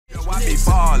Hey,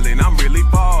 ballin', I'm really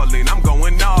ballin', I'm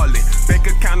going all in. Bank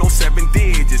account on 7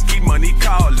 digits, keep money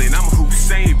callin'. I'm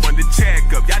Hussein, run the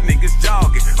check up, y'all niggas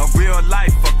jogging. A real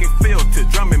life fucking filter,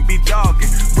 drumming be dogging.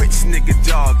 Rich nigga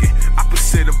jogging,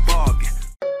 opposite of bargain.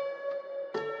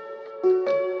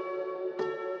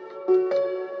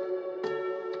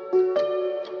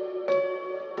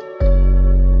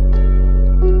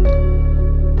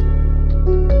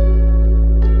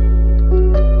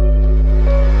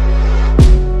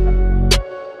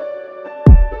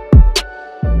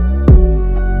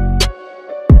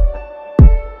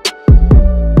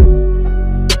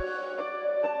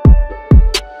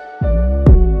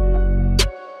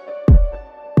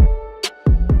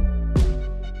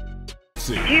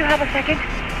 Do you have a second?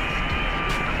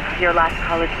 Your last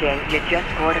college game, you just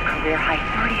scored a career-high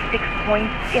 36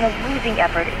 points in a losing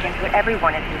effort against what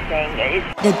everyone has been saying is...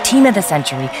 The team of the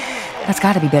century. That's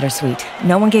gotta be bittersweet.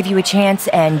 No one gave you a chance,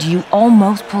 and you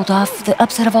almost pulled off the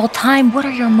upset of all time. What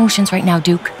are your emotions right now,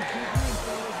 Duke?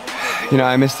 You know,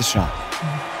 I missed the shot.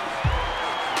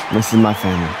 This is my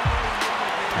family.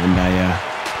 And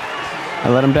I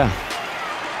let them down.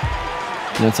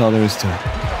 And that's all there is to it.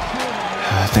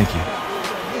 Thank you.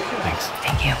 Thanks.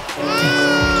 Thank you.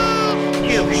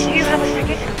 Duke, do you have a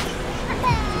second?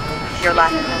 Your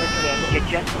last college game, you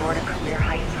just scored a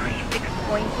career-high 36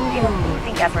 points in a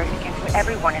losing effort against what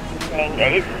everyone has been saying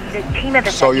is the team of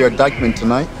the Saw century. your indictment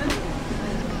tonight.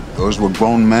 Those were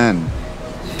grown men.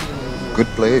 Good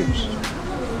players.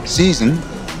 Seasoned.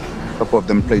 A couple of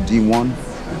them played D1.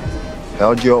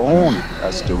 Held your own.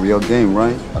 That's the real game,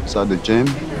 right? Outside the gym.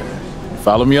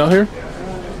 Follow me out here?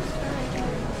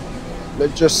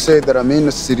 Let's just say that I'm in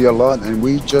the city a lot and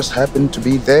we just happen to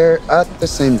be there at the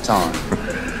same time.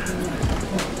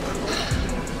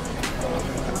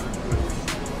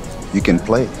 You can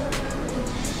play.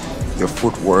 Your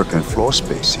footwork and floor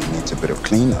spacing needs a bit of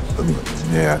cleanup.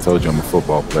 Yeah, I told you I'm a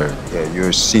football player. Yeah, you're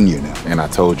a senior now. And I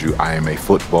told you I am a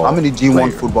football How many D1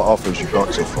 player. football offers you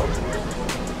got so far?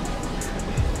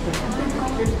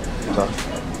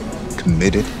 Tough.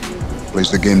 Committed.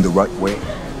 Plays the game the right way.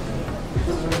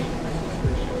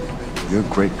 You're a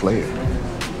great player.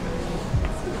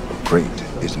 Great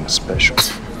isn't special.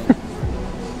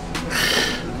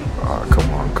 Oh, come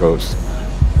on, coach.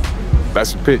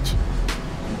 That's the pitch.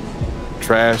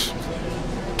 Trash.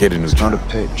 Get in the Not a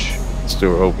pitch.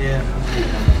 Still open.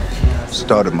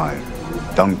 Started my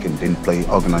Duncan didn't play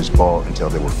organized ball until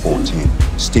they were 14.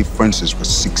 Steve Francis was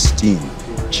 16.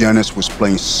 Giannis was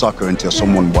playing soccer until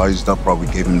someone wised up, probably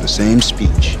gave him the same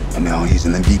speech. And now he's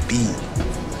an MVP.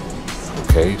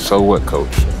 Okay, so what,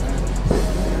 coach?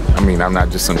 I mean, I'm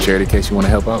not just some charity case you want to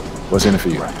help out. What's in it for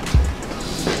you? Right.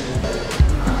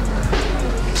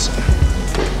 Listen.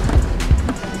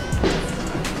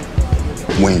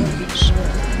 Wins.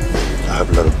 I have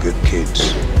a lot of good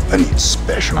kids. I need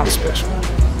special. Not special.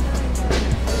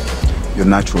 Your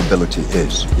natural ability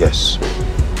is, yes.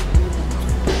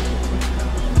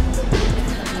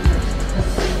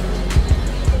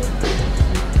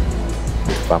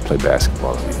 If I play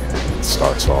basketball again, it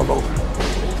starts all over.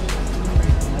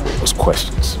 Those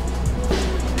questions.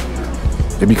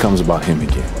 It becomes about him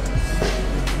again.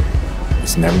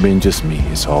 It's never been just me,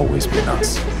 it's always been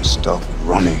us. Stop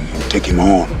running and take him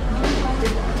on.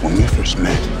 When we first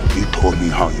met, you told me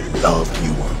how you loved me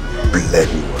were, bled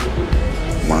me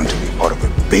were. You wanted to be part of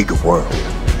a bigger world.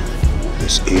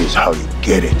 This is how you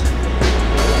get it.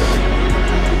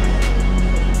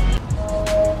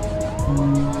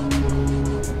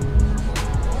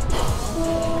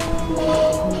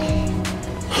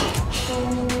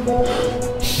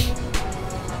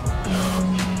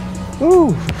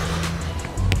 Ooh.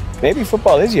 Maybe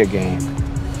football is your game.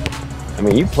 I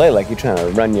mean, you play like you're trying to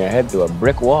run your head through a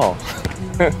brick wall.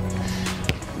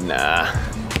 Nah,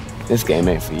 this game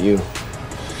ain't for you.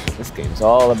 This game's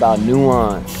all about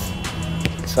nuance.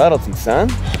 Subtlety, son.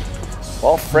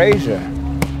 Walt Frazier,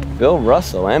 Bill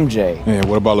Russell, MJ. Yeah,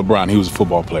 what about LeBron? He was a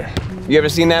football player. You ever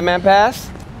seen that man pass?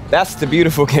 That's the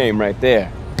beautiful game right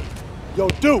there. Yo,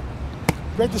 Duke,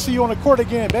 great to see you on the court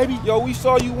again, baby. Yo, we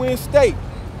saw you win state.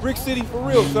 Brick City for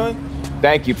real, son.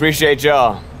 Thank you, appreciate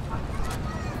y'all.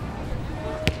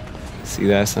 See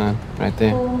that, son, right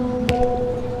there?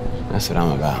 That's what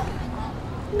I'm about.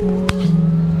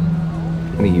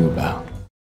 What are you about?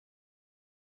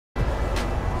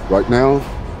 Right now,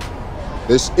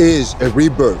 this is a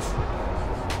rebirth.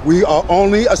 We are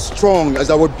only as strong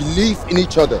as our belief in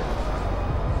each other.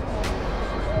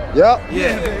 Yeah?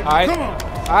 Yeah. All right. Come on.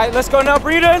 All right, let's go now,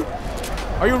 Breeden.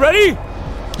 Are you ready?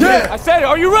 Yeah. I said,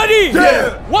 are you ready?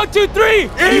 Yeah. 1, 2, 3.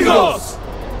 Eagles.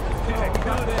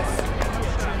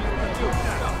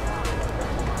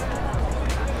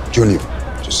 Junior,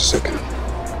 just a second.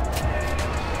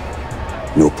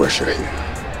 No pressure here.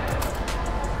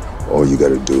 All you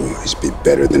gotta do is be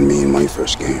better than me in my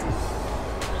first game.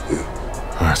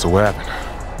 Yeah. All right, so what happened?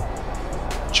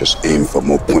 Just aim for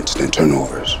more points than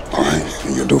turnovers, all right?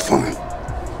 And you'll do fine.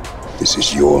 This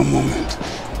is your moment.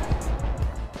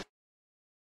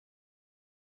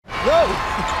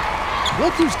 Whoa!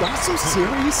 Look who's got some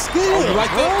serious skills. Oh, you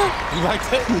like that? You like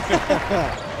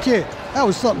that? Kid, that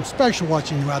was something special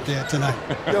watching you out there tonight.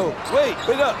 Yo, wait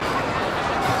up.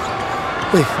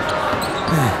 Wait.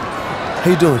 How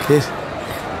you doing, kid?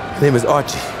 My name is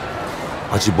Archie.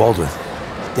 Archie Baldwin.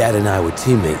 Dad and I were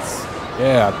teammates.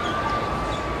 Yeah,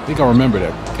 I think I remember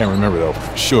that. Can't remember, though.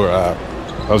 Sure, I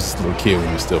was just a little kid when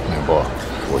you were still playing ball.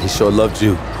 Well, he sure loved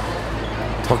you.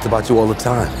 Talked about you all the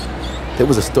time. There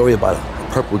was a story about a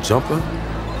purple jumper.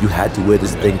 You had to wear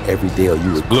this thing every day or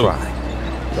you would cry.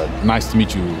 Nice to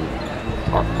meet you,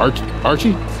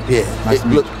 Archie? Yeah. Nice to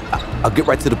meet look, you. I'll get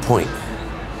right to the point.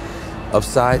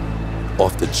 Upside,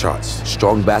 off the charts.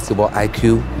 Strong basketball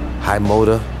IQ, high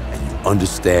motor, and you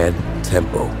understand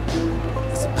tempo.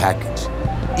 It's a package.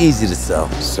 Easy to sell.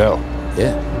 Sell?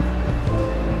 Yeah.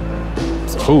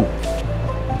 So who?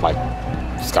 Like,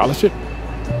 scholarship?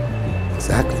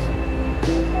 Exactly.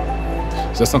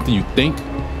 Is that something you think,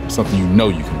 or something you know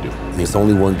you can do? I mean, it's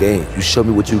only one game. You show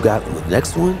me what you got on the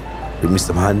next one, bring me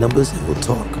some high numbers, and we'll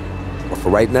talk. But for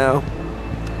right now,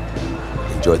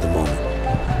 enjoy the moment.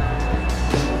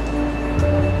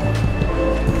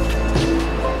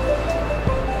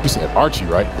 You said Archie,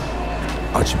 right?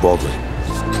 Archie Baldwin.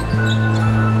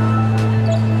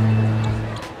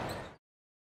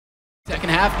 Second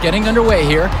half getting underway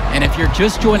here, and if you're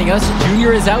just joining us,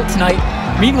 Junior is out tonight.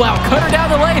 Meanwhile, Cutter down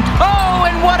the lane. Oh,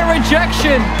 and what a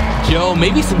rejection! Joe,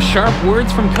 maybe some sharp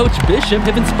words from Coach Bishop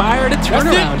have inspired a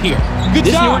turnaround here. Good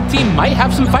this job. New York team might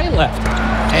have some fight left.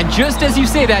 And just as you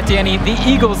say that, Danny, the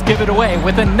Eagles give it away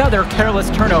with another careless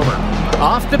turnover.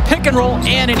 Off the pick and roll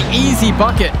and an easy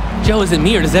bucket. Joe, is it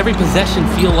me or does every possession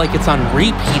feel like it's on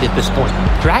repeat at this point?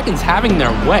 Dragons having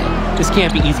their way. This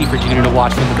can't be easy for Junior to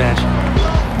watch from the bench.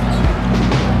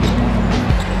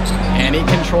 And he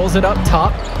controls it up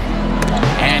top.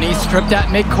 And he's stripped at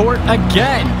midcourt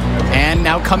again. And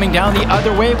now coming down the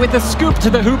other way with the scoop to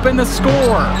the hoop and the score.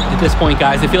 At this point,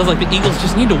 guys, it feels like the Eagles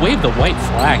just need to wave the white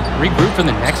flag, regroup for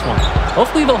the next one.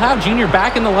 Hopefully they'll have Junior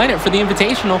back in the lineup for the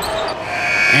Invitational.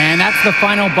 And that's the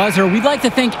final buzzer. We'd like to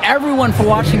thank everyone for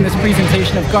watching this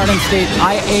presentation of Garden State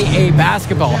IAA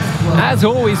basketball. As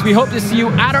always, we hope to see you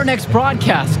at our next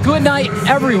broadcast. Good night,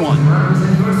 everyone.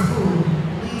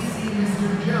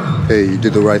 Hey, you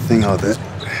did the right thing out there.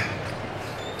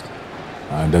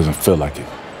 It doesn't feel like it.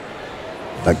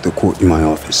 Like the quote in my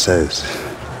office says,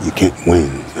 you can't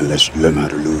win unless you learn how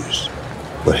to lose.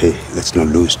 But hey, let's not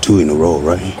lose 2 in a row,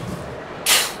 right?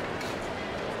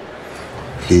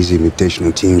 These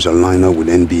invitational teams are lined up with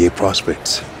NBA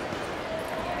prospects.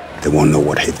 They won't know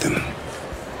what hit them.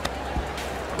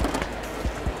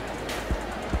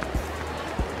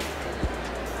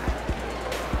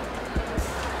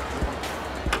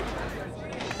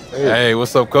 Hey,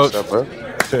 what's up, Coach? What's up, bro?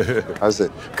 How's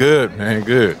it? Good, man,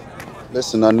 good.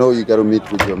 Listen, I know you got to meet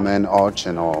with your man Arch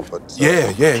and all, but...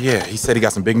 Yeah. He said he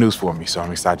got some big news for me, so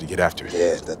I'm excited to get after it.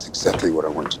 Yeah, that's exactly what I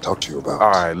wanted to talk to you about.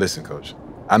 All right, listen, Coach.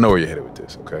 I know where you're headed with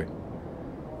this, okay?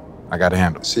 I got it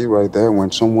handled. See, right there,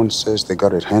 when someone says they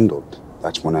got it handled,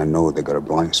 that's when I know they got a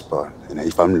blind spot. And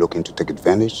if I'm looking to take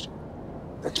advantage,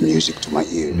 that's music to my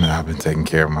ears. Man, I've been taking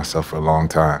care of myself for a long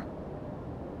time.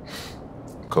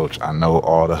 Coach, I know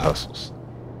all the hustles.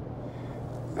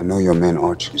 I know your man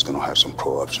Arch is going to have some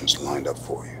pro options lined up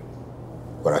for you.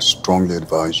 But I strongly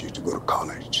advise you to go to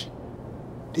college.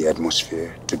 The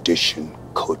atmosphere, tradition,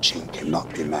 coaching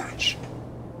cannot be matched.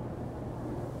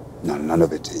 Now, none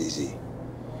of it's easy.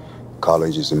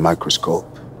 College is a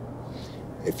microscope.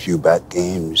 A few bad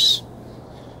games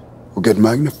will get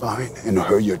magnified and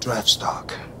hurt your draft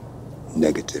stock.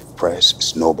 Negative press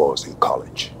snowballs in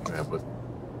college. Yeah, but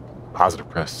positive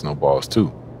press snowballs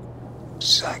too.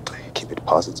 Exactly. Keep it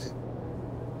positive.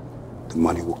 The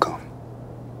money will come.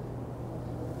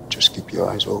 Just keep your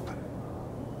eyes open.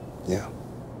 Yeah.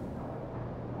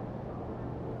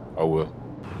 I will.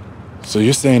 So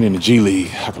you're saying in the G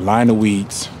League, I can line the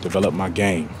weeds, develop my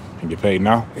game, and get paid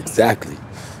now? Exactly.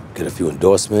 Get a few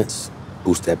endorsements,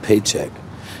 boost that paycheck,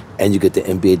 and you get the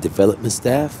NBA development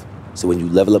staff. So when you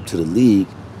level up to the league,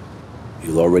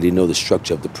 you'll already know the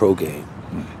structure of the pro game.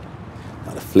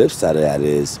 Now the flip side of that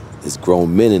is, there's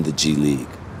grown men in the G League,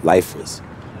 lifers,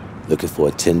 looking for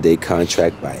a 10-day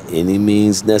contract by any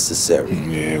means necessary.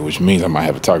 Yeah, which means I might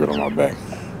have a target on my back.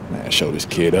 Man, show this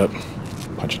kid up,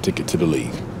 punch a ticket to the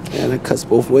league. Yeah, that cuts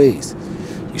both ways.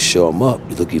 You show them up,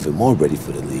 you look even more ready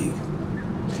for the league.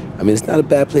 I mean, it's not a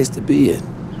bad place to be in.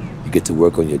 You get to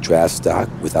work on your draft stock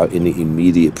without any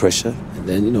immediate pressure. And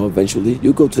then, eventually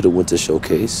you go to the winter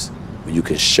showcase where you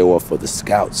can show off for the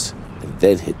scouts and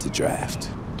then hit the draft.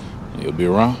 You'll be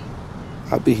around?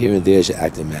 I'll be here and there as your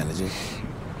acting manager.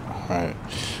 All right.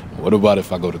 What about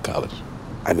if I go to college?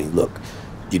 I mean, look,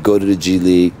 you go to the G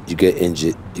League, you get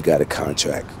injured, you got a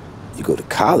contract. You go to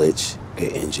college,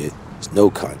 get injured, there's no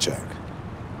contract.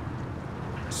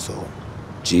 So,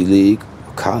 G League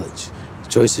or college, the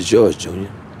choice is yours, Junior.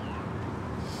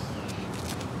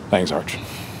 Thanks, Arch.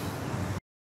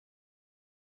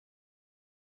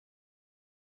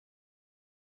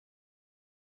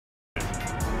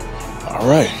 All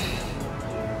right.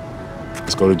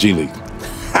 Let's go to G League.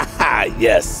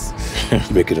 Yes. You're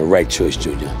making the right choice,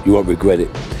 Junior. You won't regret it.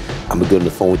 I'm gonna get on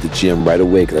the phone with the GM right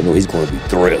away because I know he's gonna be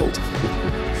thrilled.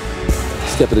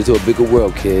 Stepping into a bigger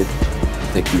world, kid.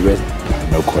 Think you ready?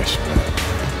 No question.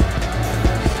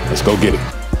 Let's go get it.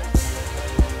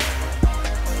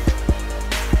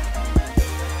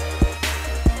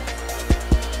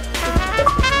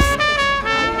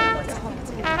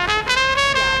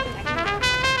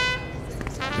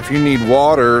 If you need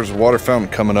water, there's a water fountain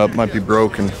coming up. Might be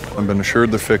broken. I've been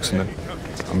assured they're fixing it.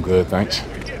 I'm good, thanks.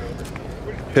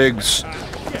 Pigs.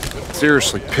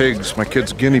 Seriously, pigs. My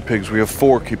kids' guinea pigs. We have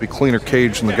 4. Keep a cleaner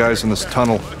cage than the guys in this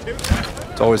tunnel.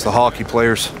 It's always the hockey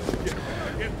players.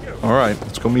 All right,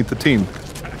 let's go meet the team.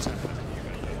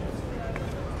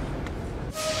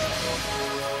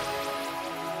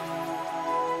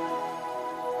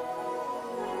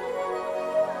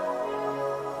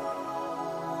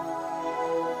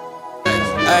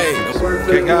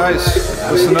 Okay, guys,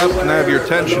 listen up and have your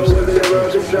attention.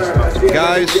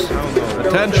 Guys,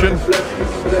 attention.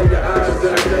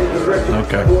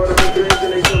 Okay.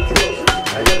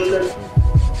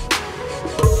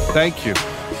 Thank you.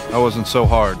 That wasn't so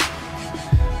hard.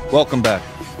 Welcome back.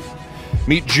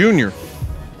 Meet Junior.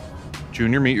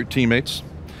 Junior, meet your teammates.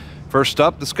 First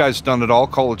up, this guy's done it all.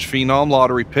 College phenom,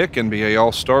 lottery pick, NBA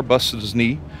All-Star, busted his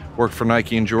knee, worked for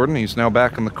Nike and Jordan. He's now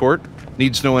back on the court.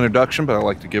 Needs no introduction, but I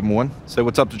like to give him one. Say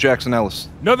what's up to Jackson Ellis.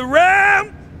 Another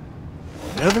round,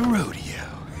 another rodeo.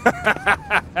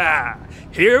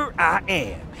 Here I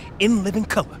am, in living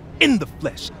color, in the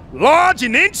flesh, large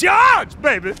and in charge,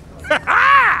 baby.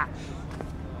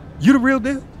 You the real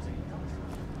deal?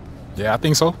 Yeah, I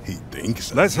think so. He thinks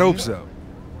so. Let's hope so.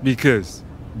 Because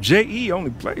J.E.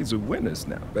 only plays with winners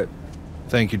now, baby.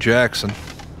 Thank you, Jackson.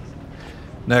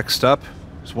 Next up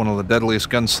is one of the deadliest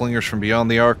gunslingers from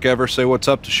beyond the arc ever. Say what's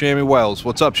up to Shammy Wells.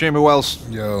 What's up, Shammy Wells?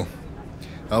 Yo,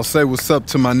 I'll say what's up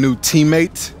to my new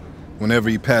teammate whenever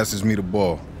he passes me the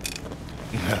ball.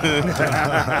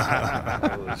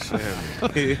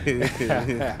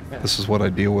 This is what I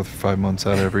deal with for 5 months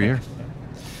out of every year.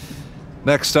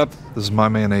 Next up, this is my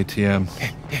man ATM.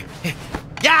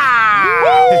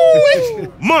 Yeah!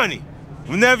 Money,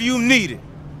 whenever you need it.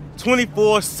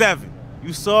 24/7.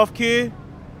 You soft, kid?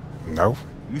 No.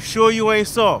 You sure you ain't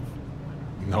soft?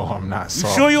 No, I'm not You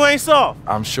soft. sure you ain't soft?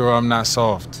 I'm sure I'm not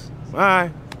soft. All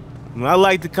right. Well, I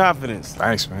like the confidence.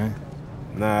 Thanks, man.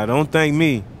 Nah, don't thank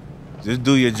me. Just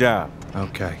do your job.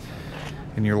 Okay.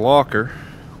 In your locker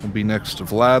will be next to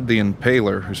Vlad the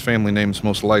Impaler, whose family name is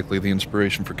most likely the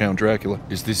inspiration for Count Dracula.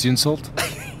 Is this insult?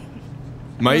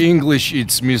 My English,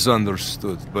 it's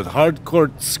misunderstood, but hardcore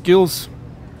skills,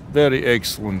 very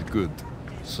excellent, good.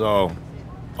 So,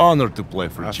 honored to play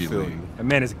for G League. That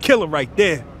man is a killer right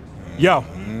there. Yo,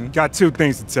 got 2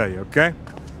 things to tell you, okay?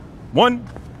 One,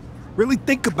 really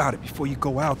think about it before you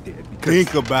go out there.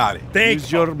 Think about it. Think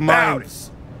Use your about mind. it.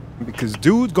 Because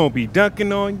dude's gonna be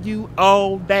dunking on you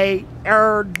all day,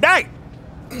 every day.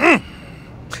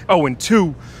 Oh, and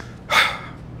 2,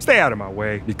 stay out of my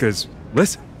way. Because,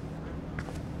 listen,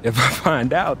 if I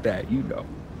find out that,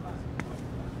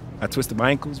 I twisted my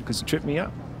ankles because you tripped me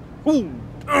up. Ooh.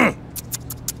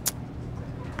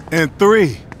 And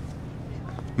 3,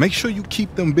 make sure you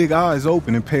keep them big eyes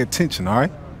open and pay attention, all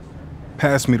right?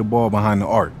 Pass me the ball behind the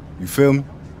arc. You feel me?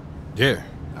 Yeah.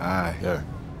 All right. Yeah.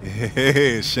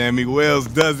 Yeah, Shammy Wells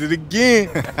does it again.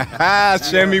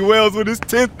 Shammy Wells with his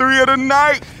 10th 3 of the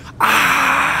night.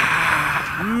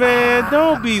 Man,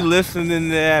 don't be listening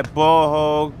to that ball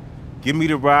hog. Give me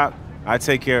the rock. I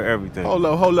take care of everything.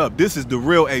 Hold up. This is the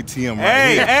real ATM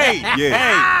right here. Hey,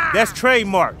 that's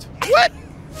trademarked. What?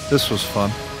 This was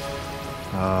fun.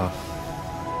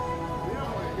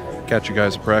 Catch you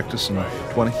guys at practice in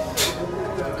 20.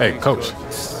 Hey, coach.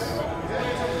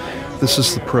 This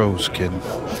is the pros, kid.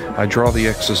 I draw the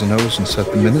X's and O's and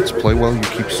set the minutes. Play well, you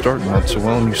keep starting. Not so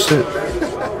well, and you sit.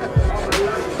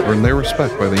 earn their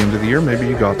respect. By the end of the year, maybe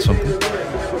you got something.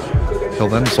 Till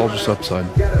then, it's all just upside.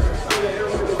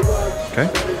 Okay?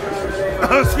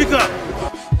 Speak up.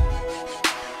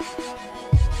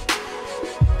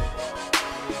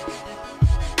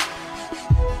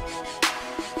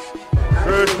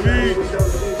 Fresh meat.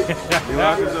 The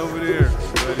lockers over there,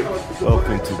 buddy.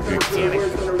 Welcome to Big Time.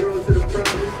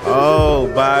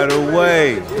 Oh, by the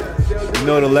way, you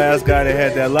know the last guy that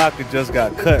had that locker just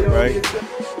got cut, right?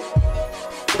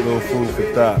 Little food for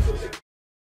thought.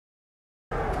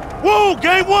 Woo!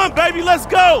 Game 1, baby. Let's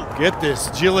go. Get this.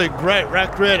 G-League great,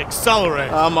 rack red, accelerate.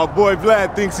 My boy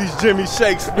Vlad thinks he's Jimmy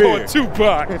Shakespeare. Or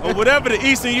Tupac. Or whatever the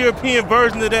Eastern European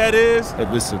version of that is. Hey,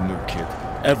 listen, new kid.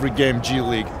 Every game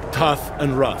G-League, tough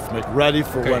and rough. Make ready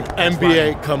for when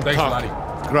NBA come talking.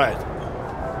 Great.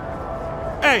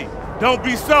 Hey, don't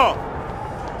be soft.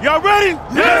 Y'all ready?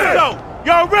 Yeah. Let's go.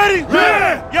 Y'all ready?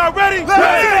 Yeah. Y'all ready?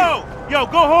 Let's go. Yo,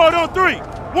 go hard on 3.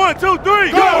 1, 2,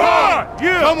 3. Go hard.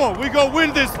 Yeah. Come on, we gonna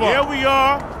win this one. Yeah, we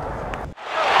are.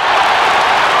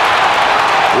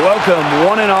 Welcome,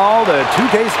 one and all, to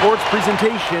 2K Sports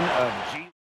presentation of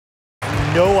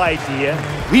No idea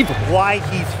why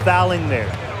he's fouling there.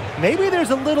 Maybe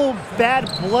there's a little bad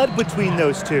blood between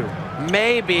those two.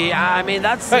 Maybe. I mean,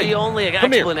 that's the only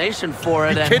explanation for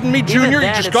it. You kidding me, Junior?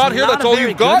 You just got here, that's all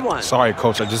you've got? Sorry,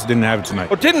 Coach, I just didn't have it tonight.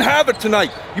 Oh, didn't have it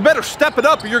tonight. You better step it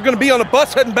up or you're going to be on a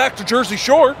bus heading back to Jersey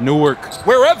Shore. Newark.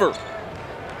 Wherever.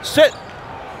 Sit.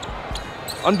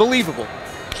 Unbelievable.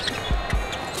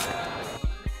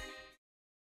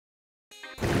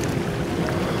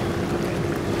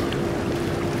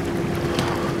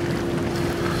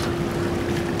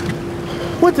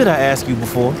 What did I ask you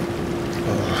before?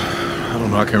 I don't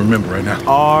know, I can't remember right now.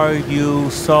 Are you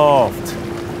soft?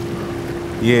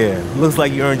 Yeah, looks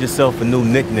like you earned yourself a new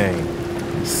nickname.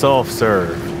 Soft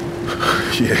Serve.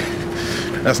 Yeah,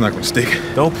 that's not gonna stick.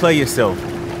 Don't play yourself.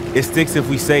 It sticks if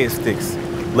we say it sticks.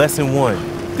 Lesson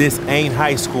 1, this ain't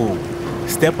high school.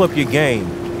 Step up your game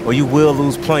or you will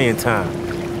lose playing time.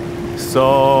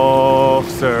 Soft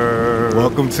Serve.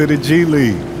 Welcome to the G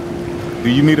League. Do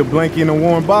you need a blankie and a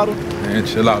warm bottle? Man,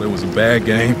 chill out, it was a bad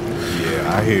game.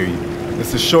 Yeah, I hear you.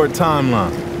 It's a short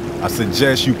timeline. I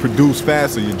suggest you produce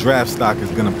fast or your draft stock is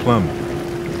gonna plummet.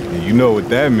 And you know what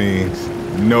that means.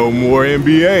 No more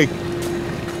NBA.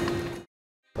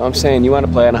 I'm saying you want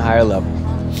to play on a higher level,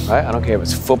 right? I don't care if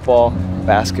it's football,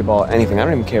 basketball, anything. I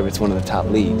don't even care if it's one of the top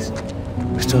leagues.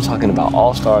 We're still talking about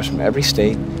all-stars from every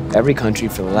state, every country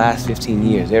for the last 15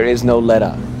 years. There is no let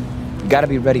up. You gotta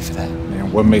be ready for that.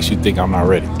 Man, what makes you think I'm not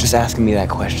ready? Just asking me that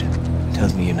question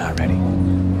tells me you're not ready.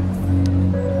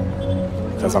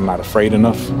 Because I'm not afraid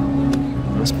enough?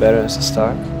 That's better as a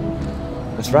start.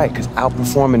 That's right, because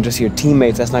outperforming just your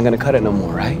teammates, that's not gonna cut it no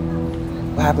more, right?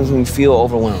 What happens when you feel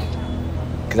overwhelmed?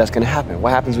 Because that's gonna happen.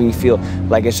 What happens when you feel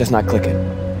like it's just not clicking?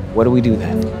 What do we do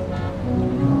then?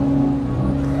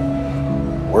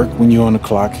 Work when you're on the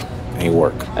clock ain't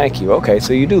work. Thank you. Okay,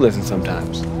 so you do listen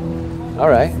sometimes. All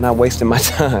right, not wasting my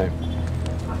time.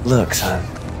 Look, son.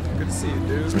 Good to see you,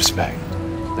 dude. Respect.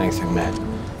 Thanks, young man.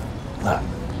 Look,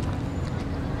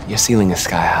 your ceiling is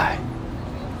sky high.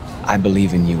 I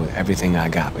believe in you with everything I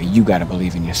got, but you gotta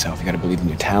believe in yourself. You gotta believe in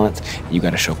your talents, and you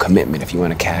gotta show commitment if you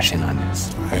wanna cash in on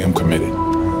this. I am committed.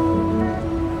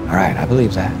 All right, I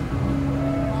believe that.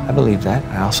 I believe that.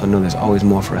 I also know there's always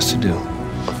more for us to do.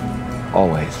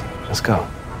 Always. Let's go.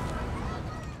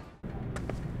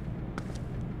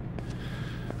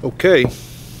 Okay,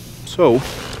 so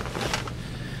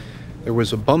there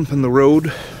was a bump in the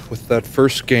road with that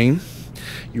first game.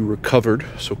 You recovered,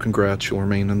 so congrats, you'll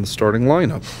remain in the starting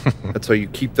lineup. That's how you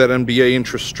keep that NBA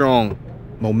interest strong.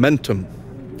 Momentum.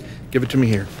 Give it to me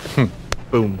here.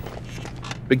 Boom.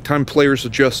 Big-time players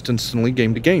adjust instantly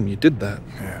game to game. You did that.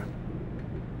 Yeah.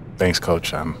 Thanks,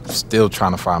 Coach. I'm still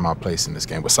trying to find my place in this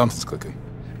game, but something's clicking.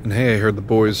 And hey, I heard the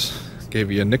boys gave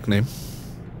you a nickname.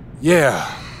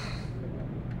 Yeah,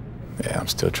 I'm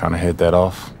still trying to head that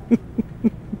off.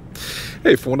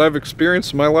 Hey, from what I've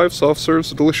experienced in my life, soft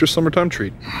serve's a delicious summertime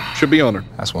treat. Should be honored.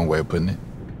 That's one way of putting it.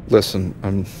 Listen,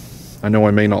 I know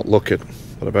I may not look it,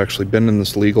 but I've actually been in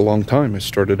this league a long time. I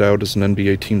started out as an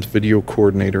NBA team's video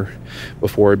coordinator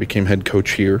before I became head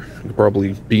coach here. I could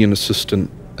probably be an assistant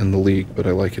in the league, but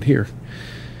I like it here.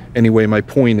 Anyway, my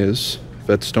point is,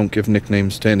 vets don't give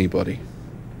nicknames to anybody.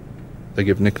 They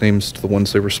give nicknames to the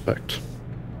ones they respect.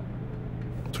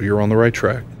 So you're on the right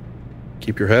track.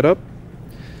 Keep your head up.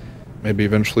 Maybe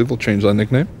eventually they'll change that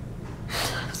nickname.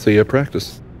 See you at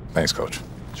practice. Thanks, Coach.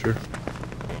 Sure.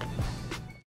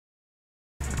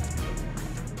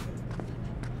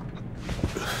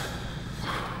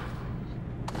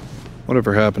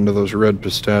 Whatever happened to those red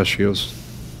pistachios?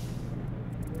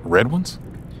 Red ones?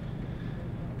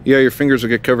 Yeah, your fingers will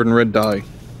get covered in red dye.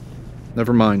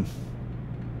 Never mind.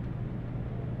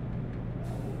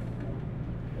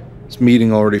 This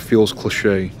meeting already feels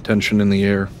cliche, tension in the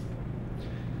air.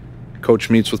 Coach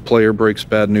meets with player, breaks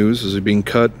bad news. Is he being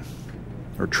cut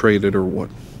or traded or what?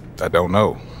 I don't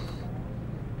know.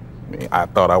 I mean, I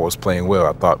thought I was playing well.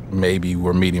 I thought maybe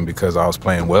we're meeting because I was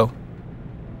playing well.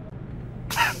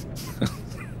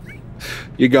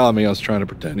 You got me. I was trying to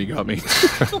pretend you got me.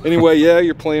 Anyway, yeah,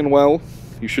 you're playing well.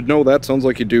 You should know that. Sounds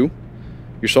like you do.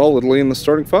 You're solidly in the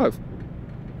starting five.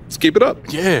 Let's keep it up.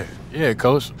 Yeah,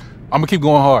 Coach. I'm gonna keep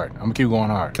going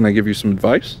hard. Can I give you some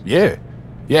advice? Yeah,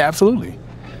 absolutely.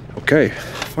 Okay,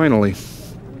 finally.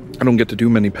 I don't get to do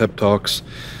many pep talks.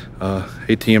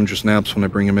 ATM just naps when I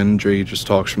bring him in. Jay just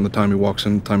talks from the time he walks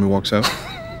in to the time he walks out.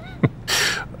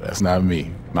 That's not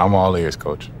me. I'm all ears,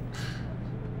 Coach.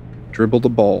 Dribble the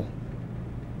ball.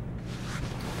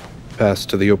 Pass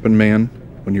to the open man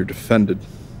when you're defended.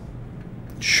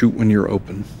 Shoot when you're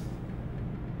open.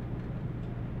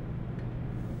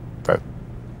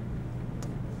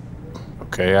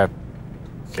 Okay, I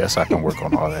guess I can work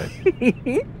on all that.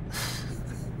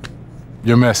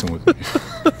 You're messing with me.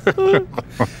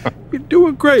 You're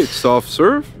doing great, soft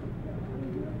serve.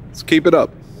 Let's keep it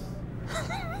up.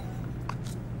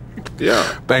 Yeah.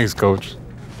 Thanks, Coach.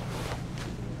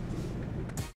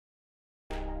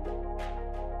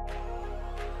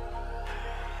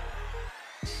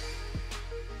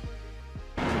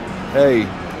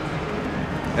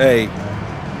 Hey,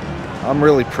 I'm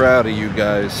really proud of you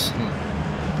guys.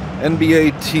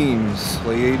 NBA teams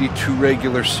play 82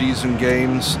 regular season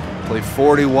games, play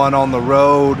 41 on the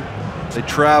road. They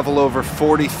travel over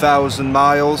 40,000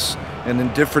 miles and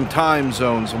in different time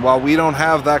zones. And while we don't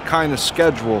have that kind of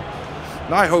schedule,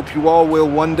 and I hope you all will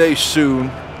one day soon,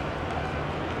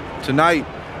 tonight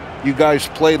you guys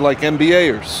played like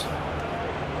NBAers.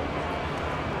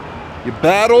 You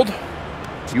battled,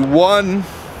 you won,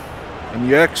 and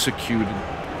you executed.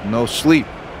 No sleep.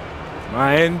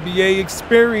 My NBA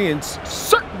experience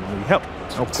certainly helped.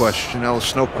 No question,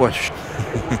 Ellis, no question.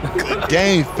 Good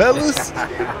game, fellas.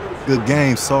 Good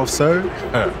game, soft serve.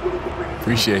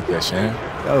 Appreciate that, Shan.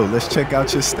 Yo, let's check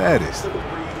out your status.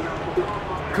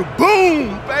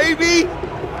 Kaboom, baby!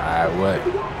 Alright,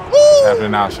 what's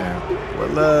happening now, Shan?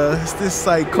 Well, it's this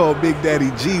site called Big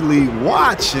Daddy G League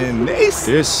Watch, and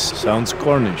This sounds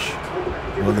Cornish.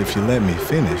 Well, if you let me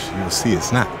finish, you'll see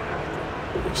it's not.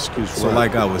 Excuse me. So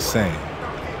like I was saying,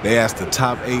 they asked the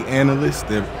top 8 analysts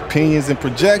their opinions and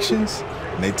projections,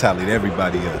 and they tallied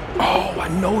everybody up. Oh, I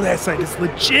know that site. It's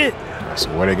legit. So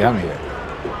where they got me at?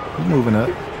 We're moving up.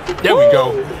 There we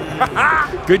go.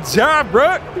 Good job,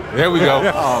 bro. There we go.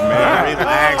 Oh, man,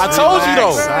 relax. I told you,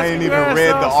 though. I ain't even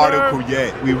read the article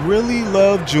yet. We really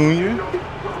love Junior.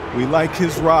 We like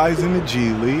his rise in the G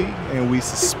League, and we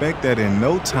suspect that in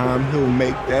no time he'll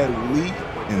make that leap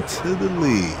into the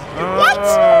league. What?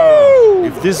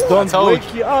 If this don't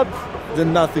wake you up,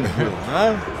 then nothing will,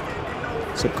 huh?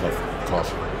 Sip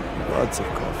coffee. Lots of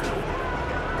coffee.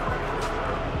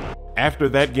 After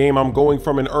that game, I'm going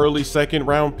from an early second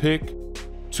round pick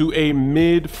to a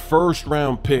mid first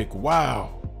round pick.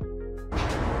 Wow.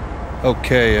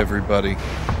 Okay, everybody,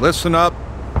 listen up.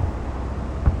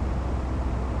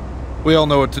 We all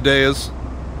know what today is.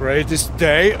 Greatest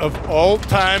day of all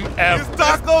time ever. It's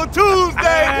Taco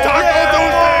Tuesday!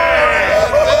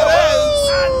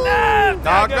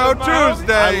 Taco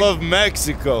Tuesday! I love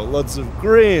Mexico. Lots of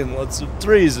green, lots of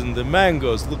trees and the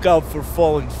mangoes. Look out for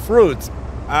falling fruit.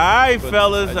 All right,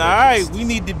 fellas, all right. We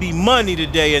need to be money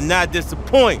today and not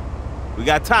disappoint. We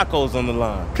got tacos on the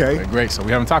line. Okay. Great, so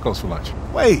we having tacos for lunch.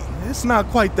 Wait, it's not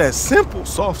quite that simple,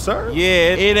 soft serve.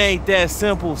 Yeah, it ain't that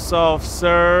simple, soft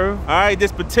serve. All right,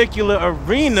 this particular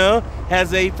arena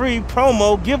has a free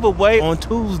promo giveaway on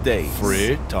Tuesdays.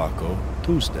 Free Taco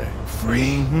Tuesday.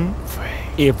 Free? Free.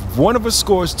 If one of us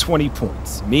scores 20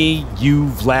 points, me, you,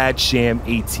 Vlad, Sham,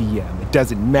 ATM, it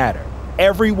doesn't matter.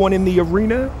 Everyone in the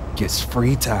arena gets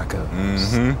free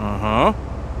tacos. Uh-huh.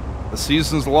 The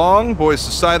season's long. Boys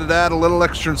decided to add a little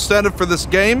extra incentive for this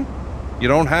game. You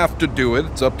don't have to do it.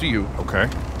 It's up to you. Okay,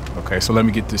 so let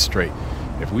me get this straight.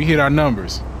 If we hit our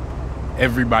numbers,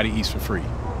 everybody eats for free.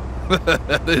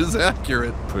 That is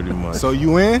accurate. Pretty much. So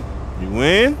you in? You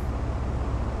in?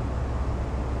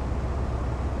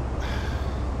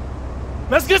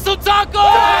 Let's get some tacos!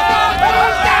 Let's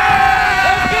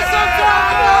get some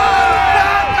tacos!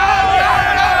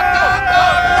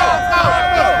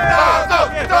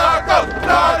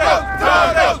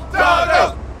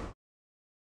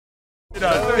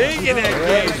 Big in that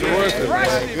game.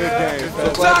 Good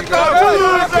game. Taco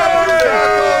Tuesday!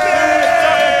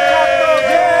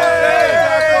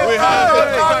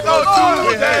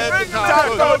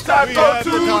 Taco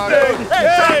Tuesday.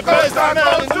 Hey, first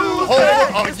Taco Tuesday.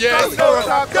 Oh, yes.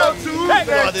 Taco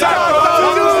Tuesday.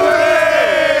 Taco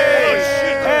Tuesday.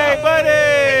 Hey,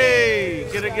 buddy.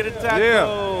 Get a taco. Yeah.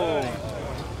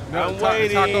 I'm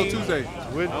waiting. Taco Tuesday.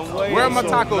 I'm waiting. Where are my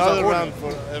tacos? Another round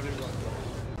for everyone.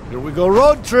 Here we go,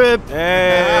 road trip.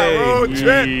 Hey, road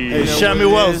trip. Hey, Shammy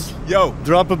Wells. Yo,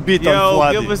 drop a beat on Yo,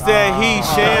 Fwadi. give us that heat,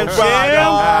 Sham.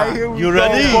 Here we You go,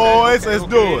 ready? boys? Let's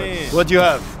do it. What do you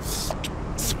have?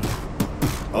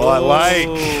 Oh, I like.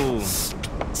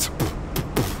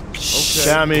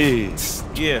 Shammy.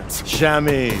 Yeah.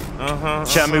 Shammy. Uh-huh.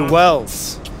 Shammy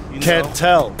Wells. Can't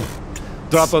tell.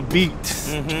 Drop a beat.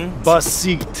 Bus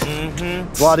seat.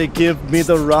 Body give me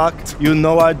the rock. You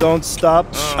know I don't stop.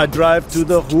 I drive to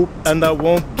the hoop and I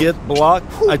won't get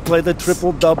blocked. I play the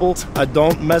triple double. I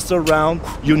don't mess around.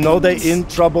 You know they in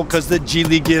trouble cause the G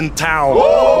League in town. The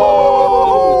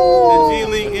G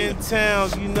League in town.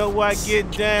 You know I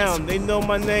get down. They know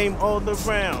my name all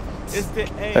around. It's the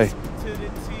A Hey. to the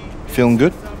T. Feeling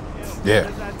good? Yeah,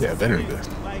 very good.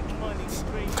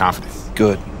 Confident.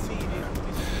 Good.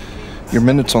 Your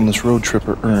minutes on this road trip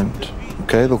are earned,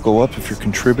 okay? They'll go up if you're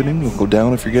contributing, they'll go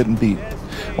down if you're getting beat.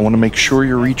 I want to make sure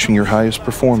you're reaching your highest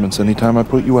performance anytime I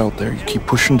put you out there. You keep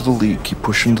pushing to the league, keep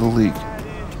pushing to the league.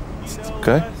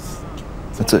 Okay?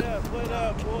 That's it.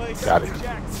 Got it.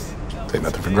 Take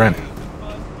nothing for granted.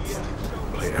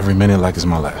 Play every minute like it's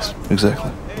my last. Exactly.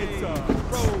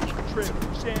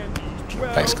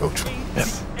 Thanks, Coach. Yeah.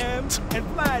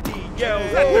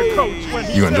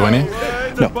 You enjoying it?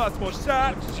 No.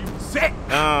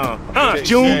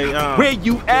 June, where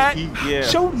you at? Yeah.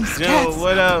 Show these June, cats.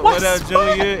 what up,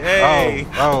 Junior? Hey.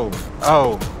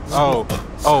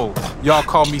 Oh, y'all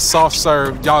call me soft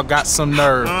serve, y'all got some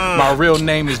nerve. My real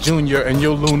name is Junior and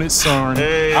your lunatic son.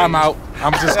 Hey. I'm out,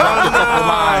 I'm just dropping a couple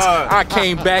lines. I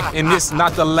came back and this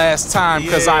not the last time,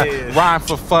 cause I rhyme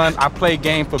for fun, I play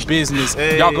game for business.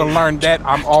 Y'all gonna learn that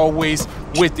I'm always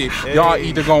with it. Y'all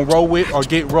either gonna roll with or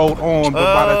get rolled on,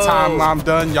 but by the time I'm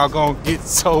done, y'all gonna get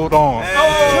sold on.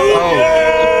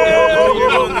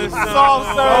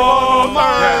 Soft serve.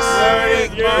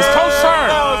 Yes. It's Coach Cern.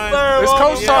 It's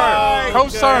Coach Cern.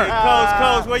 Coach Cern.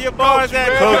 Coach, where your bars at?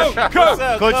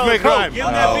 Coach make rhyme. Give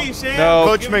him that beat, Sham. No.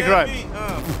 Coach make rhyme.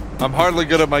 I'm hardly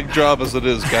good at my job as it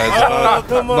is, guys.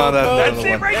 Come on, Not at Coach.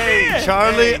 another one. Hey,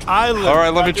 Charlie Island. All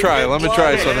right, let me try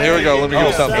something. Here we go. Let me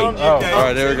give something. All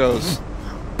right, here it goes.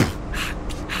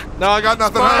 No, I got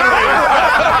nothing.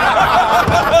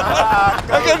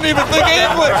 I couldn't even think of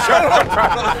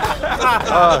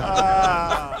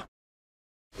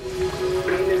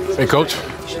English. Hey, Coach.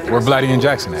 Where Blatty and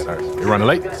Jackson at? They running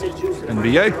late?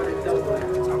 NBA.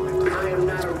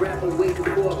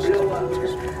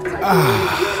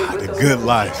 The good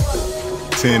life.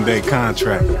 10-day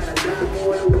contract.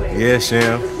 Yeah,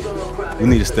 Sham. You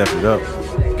need to step it up.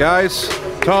 Guys,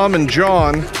 Tom and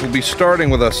John will be starting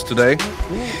with us today.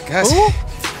 Guys.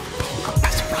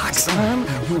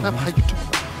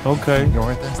 Okay.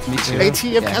 Nice to meet you.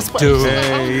 ATM passport. Dude.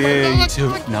 Yeah, you too.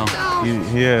 No.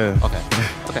 Yeah. Okay,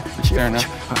 fair enough.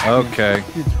 Okay.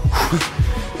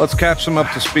 Let's catch them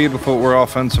up to speed with what we're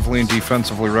offensively and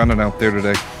defensively running out there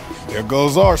today. There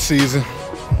goes our season.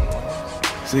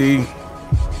 See,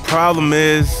 problem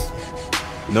is,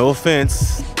 no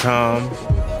offense, Tom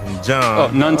and John. Oh,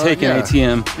 none taken, yeah.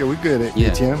 ATM. Yeah, we good at Yeah,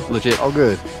 ATM. legit. All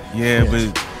good. Yeah,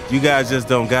 but you guys just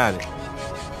don't got it.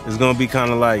 It's gonna be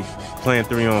kind of like playing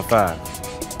 3-on-5.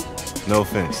 No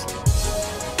offense.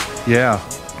 Yeah,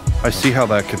 I see how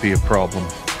that could be a problem.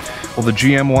 Well, the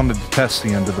GM wanted to test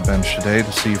the end of the bench today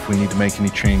to see if we need to make any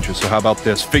changes. So how about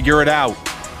this? Figure it out.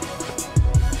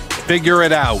 Figure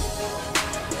it out.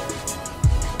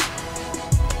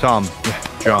 Tom,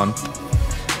 John,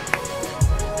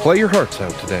 play your hearts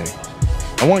out today.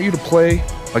 I want you to play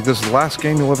like this is the last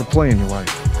game you'll ever play in your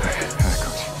life.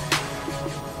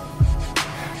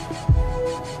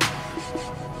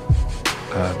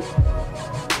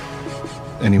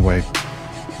 Anyway,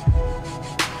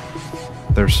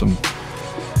 there's some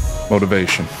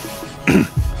motivation.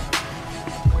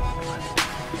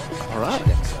 All right.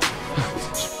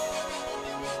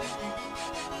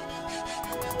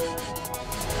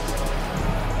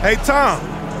 Hey, Tom,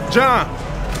 John,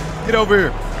 get over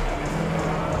here.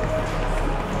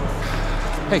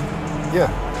 Hey.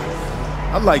 Yeah,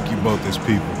 I like you both as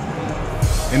people.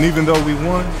 And even though we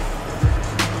won,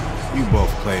 you both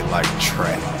played like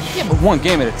trash. Yeah, but one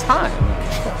game at a time.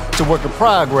 It's a work in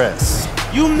progress.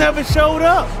 You never showed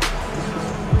up.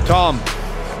 Tom,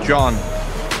 John,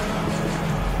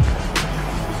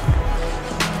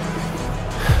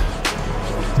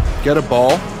 get a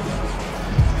ball,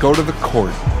 go to the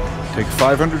court, take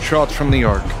 500 shots from the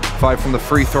arc, 5 from the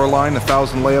free throw line,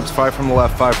 1,000 layups, 5 from the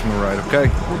left, 5 from the right,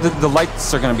 okay? The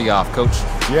lights are going to be off, Coach.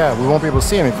 Yeah, we won't be able to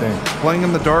see anything. Playing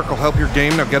in the dark will help your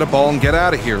game. Now get a ball and get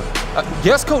out of here.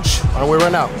 Yes, Coach. On our way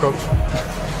right now, Coach.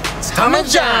 Tommy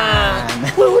John!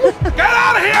 Get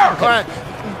out of here! All right.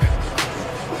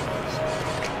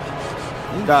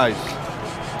 Guys.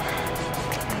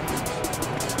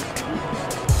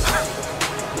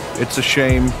 It's a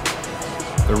shame.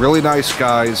 They're really nice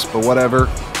guys, but whatever.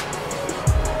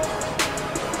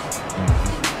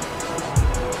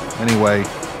 Anyway,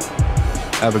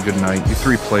 have a good night. You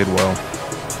three played well.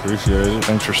 Appreciate it.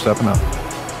 Thanks for stepping up.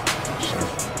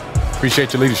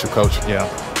 Appreciate your leadership, Coach. Yeah.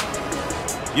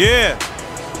 Yeah,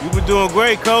 you've been doing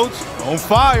great, Coach. On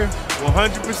fire.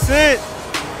 100%.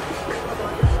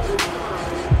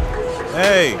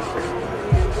 Hey,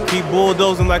 keep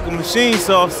bulldozing like a machine,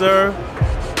 soft serve.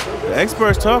 The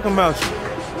experts talking about you.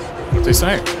 What they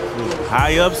saying?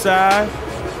 High upside,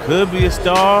 could be a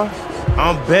star.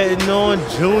 I'm betting on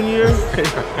Junior.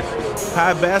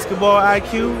 High basketball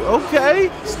IQ.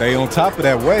 Okay. Stay on top of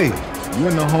that wave. You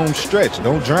in the home stretch.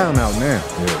 Don't drown out now.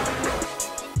 Yeah.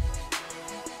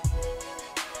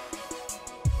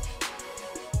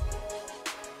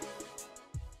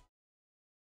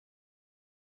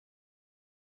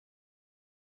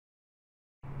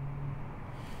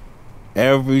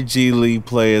 Every G League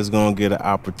player is going to get an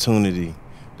opportunity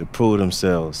to prove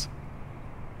themselves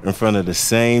in front of the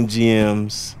same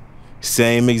GMs,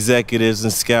 same executives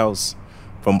and scouts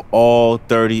from all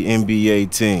 30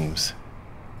 NBA teams.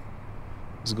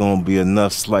 There's going to be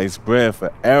enough sliced bread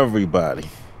for everybody.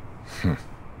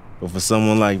 But for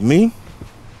someone like me,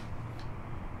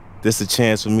 this is a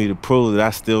chance for me to prove that I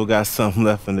still got something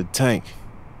left in the tank.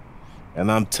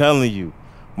 And I'm telling you,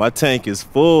 my tank is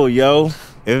full, yo.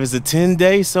 If it's a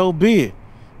 10-day, so be it.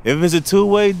 If it's a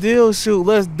two-way deal, shoot,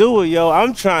 let's do it, yo.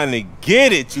 I'm trying to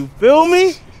get it, you feel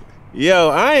me? Yo,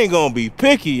 I ain't gonna be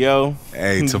picky, yo.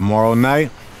 Hey, tomorrow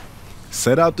night,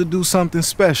 set out to do something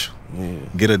special. Yeah.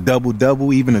 Get a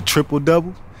double-double, even a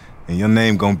triple-double, and your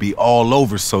name gonna be all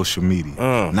over social media.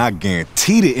 And I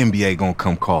guarantee the NBA gonna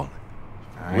come calling.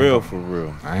 Real for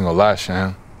real. I ain't gonna lie,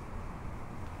 Sham.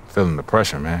 Feeling the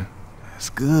pressure, man. That's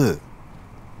good.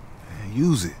 Man,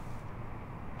 use it.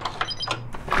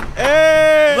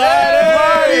 Hey!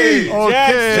 Bloody!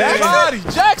 Okay.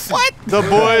 Jackson! Jackson! What? The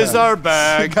boys are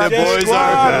back. The boys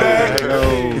are back.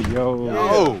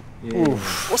 Yo.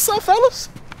 What's up, fellas?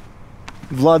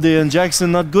 Bloody and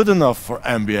Jackson not good enough for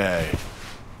NBA.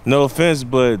 No offense,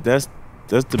 but that's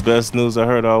the best news I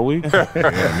heard all week.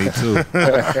 Yeah, me too.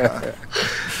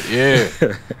 Yeah,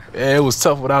 it was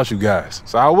tough without you guys.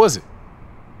 So how was it?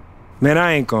 Man,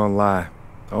 I ain't gonna lie.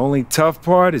 The only tough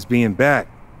part is being back.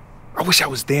 I wish I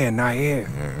was there, not here.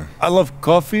 Yeah. I love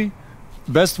coffee.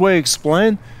 Best way to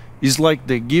explain is like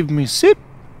they give me sip,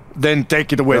 then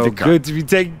take it away. Oh, the cup. good to be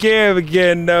taken care of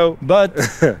again, though. But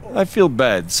I feel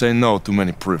bad saying no to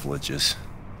many privileges.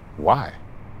 Why?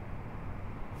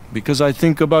 Because I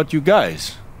think about you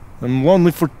guys. I'm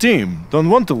lonely for team. Don't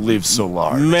want to live so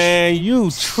large. Man, you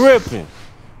tripping.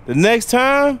 The next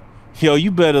time, yo,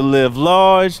 you better live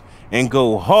large and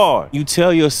go hard. You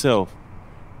tell yourself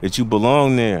that you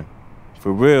belong there.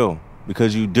 For real.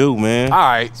 Because you do, man. All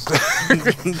right.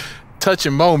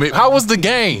 Touching moment. How was the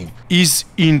game? Is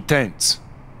intense.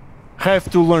 Have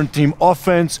to learn team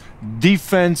offense,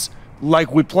 defense,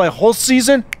 like we play whole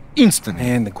season, instantly.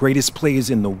 Man, the greatest players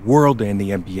in the world are in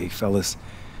the NBA, fellas.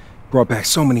 Brought back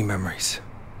so many memories.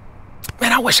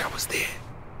 Man, I wish I was there.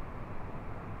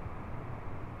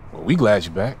 Well, we glad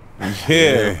you're back.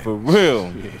 Yeah, for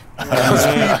real. Yeah.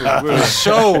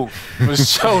 For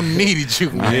sure needed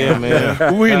you, man. Yeah,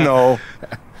 man. We know.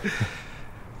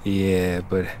 Yeah,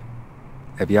 but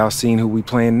have y'all seen who we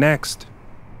playing next?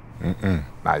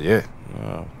 Not yet.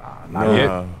 Not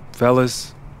yet.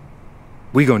 Fellas,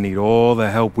 we gonna need all the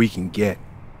help we can get.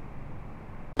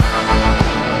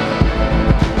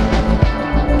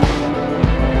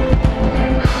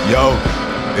 Yo,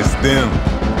 it's them.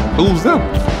 Who's them?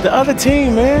 The other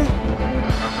team, man.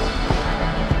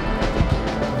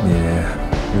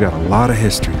 Yeah, we got a lot of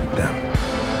history with them.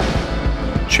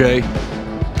 Che.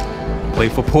 Play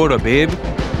for Porter, babe.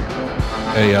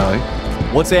 AI.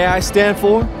 What's AI stand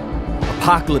for?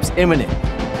 Apocalypse imminent.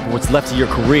 What's left of your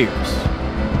careers.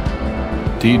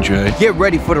 DJ. Get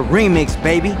ready for the remix,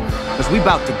 baby. Cause we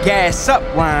about to gas up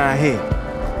right here.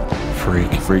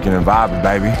 Freaking and vibing,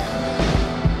 baby.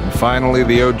 And finally,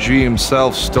 the OG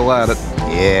himself still at it.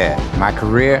 Yeah, my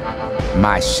career,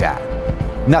 my shot.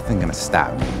 Nothing gonna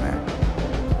stop me, man.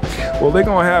 Well, they're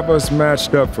gonna have us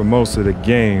matched up for most of the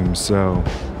game, so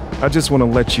I just want to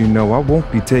let you know I won't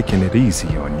be taking it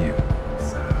easy on you.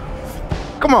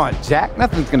 Come on, Jack.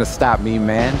 Nothing's gonna stop me,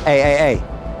 man. Hey.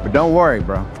 But don't worry,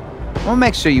 bro. We'll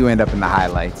make sure you end up in the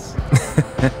highlights.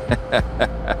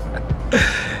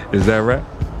 Is that right?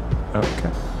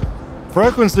 Okay.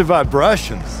 Frequency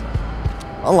vibrations.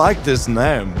 I like this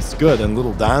name. It's good. And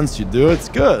little dance you do, it's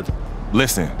good.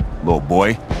 Listen, little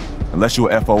boy. Unless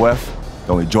you're a FOF,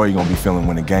 the only joy you're gonna be feeling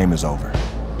when the game is over.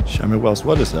 Show me Wells,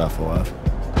 what is FOF?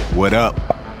 What up,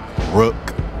 Rook?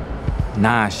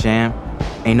 Nah, Sham.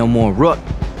 Ain't no more Rook.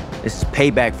 This is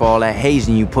payback for all that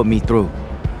hazing you put me through.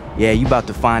 Yeah, you about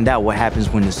to find out what happens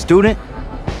when the student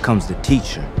becomes the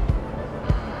teacher.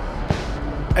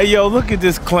 Hey, yo, look at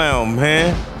this clown,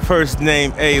 man. First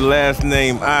name A, last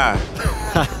name I.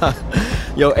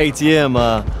 Yo, ATM,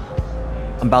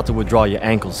 I'm about to withdraw your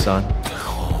ankles, son.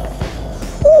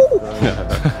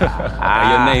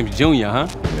 Your name's Junior, huh?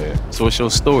 Yeah. So what's your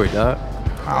story, dog?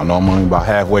 I don't know, I'm only about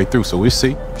halfway through, so we'll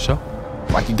see. Sure.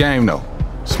 Like your game, though.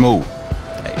 Smooth.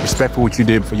 Respect for what you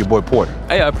did for your boy Porter.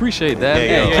 Hey, I appreciate that.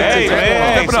 Hey,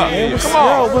 man. Come on. Yo,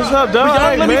 what's up,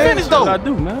 dog? Let me man. finish, though. What I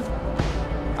do, man.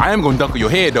 I am gonna dunk on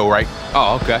your head, though, right?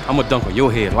 Oh, okay. I'm gonna dunk on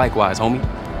your head likewise, homie.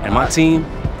 And my team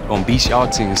gonna beat y'all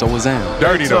team, so was Am.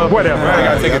 Dirty, though. Whatever. I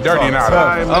gotta take a dirty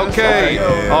now. Okay,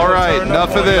 all right,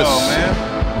 enough of this.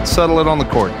 Let's settle it on the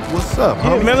court. What's up,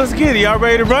 Yeah, man, let's get it. Y'all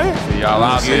ready to run? See y'all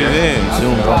out Get it there. in.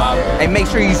 Zoom, bro. Hey, make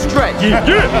sure you stretch.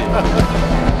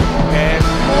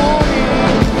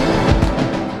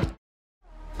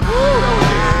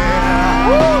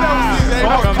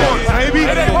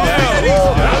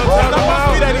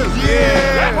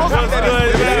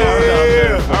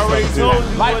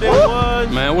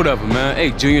 Man, whatever, man.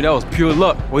 Hey, Junior, that was pure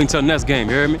luck. Wait until the next game,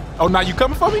 you heard me? Oh, now you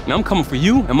coming for me? Now I'm coming for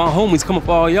you, and my homies coming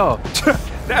for all y'all.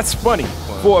 That's funny.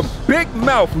 For a big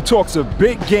mouth who talks a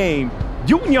big game,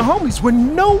 you and your homies were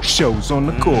no shows on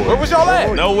the court. Where was y'all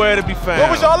at? Nowhere to be found. Where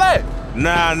was y'all at?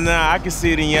 Nah, I can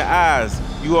see it in your eyes.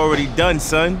 You already done,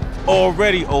 son.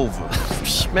 Already over.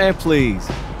 Man, please.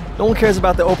 No one cares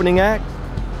about the opening act.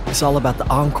 It's all about the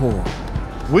encore.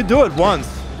 We do it once.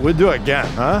 We do it again,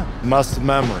 huh? Muscle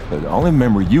memory. The only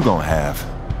memory you gonna have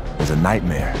is a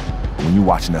nightmare when you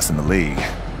watching us in the league.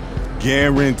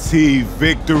 Guaranteed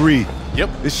victory. Yep.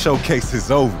 This showcase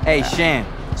is over. Hey, Shan,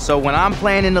 so when I'm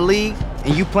playing in the league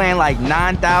and you playing like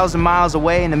 9,000 miles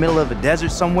away in the middle of a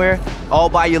desert somewhere, all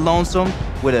by your lonesome,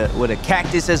 with a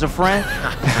cactus as a friend,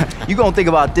 you gonna think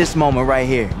about this moment right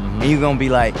here. And you're gonna be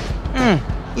like,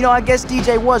 you know, I guess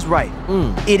DJ was right.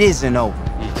 It isn't over.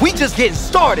 We just getting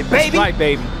started, baby. That's right,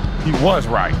 baby. He was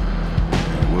right.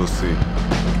 We'll see.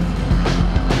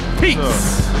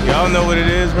 Peace. Y'all know what it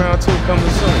is. Round 2 coming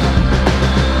soon.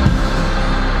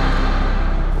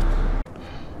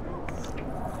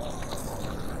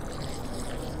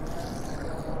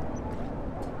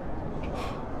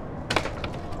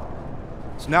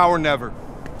 It's now or never.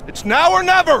 It's now or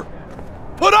never!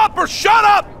 Put up or shut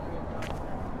up!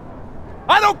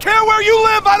 I don't care where you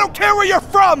live, I don't care where you're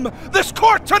from! This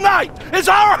court tonight is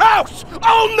our house!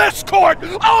 Own this court!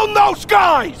 Own those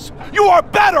guys! You are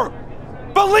better!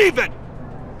 Believe it!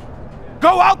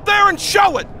 Go out there and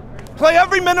show it! Play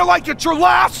every minute like it's your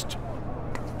last!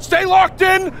 Stay locked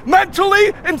in,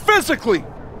 mentally and physically!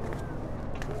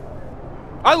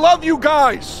 I love you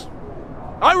guys!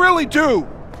 I really do!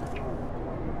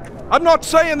 I'm not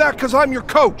saying that because I'm your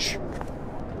coach.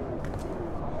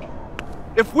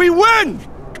 If we win,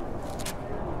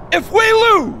 if we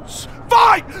lose,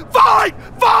 fight, fight,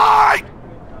 fight!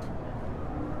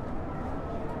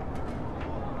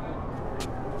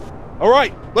 All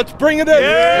right, let's bring it in.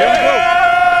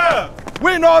 Yeah! Here we go.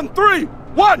 Win on 3.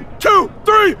 1, 2,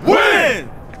 3, win!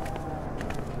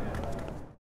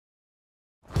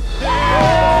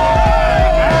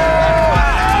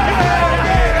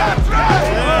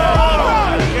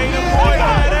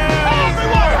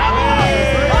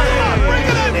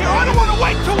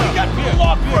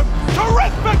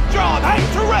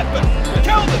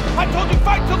 I told you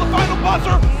fight till the final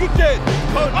buzzer. You did.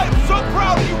 I am so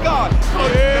proud of you guys.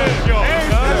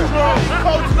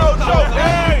 Coach No Joke.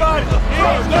 Everybody.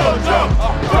 Coach No Joke.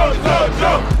 Coach No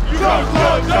Joke. Coach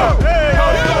No Joke.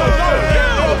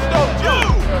 Coach No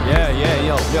Joke. Yeah,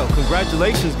 yo,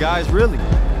 congratulations, guys, really.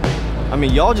 I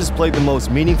mean, y'all just played the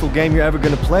most meaningful game you're ever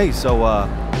gonna play, so,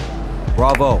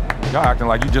 bravo. Y'all acting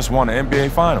like you just won the NBA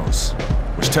Finals,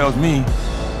 which tells me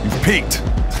you've peaked.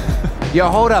 Yo,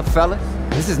 hold up, fellas.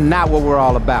 This is not what we're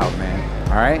all about, man.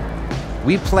 All right?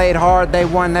 We played hard, they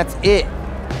won, that's it.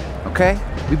 Okay?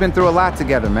 We've been through a lot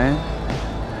together, man.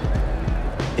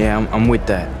 Yeah, I'm with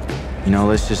that. You know,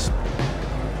 let's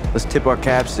tip our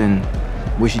caps and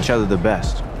wish each other the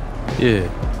best. Yeah.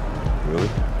 Really?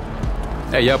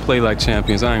 Hey, y'all play like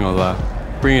champions, I ain't gonna lie.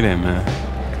 Bring it in, man.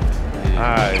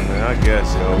 right, man, I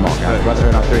guess, yo. Come on, guys.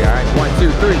 Brotherhood on 3, all right? 1,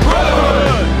 2, 3.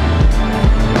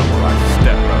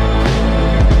 Step up.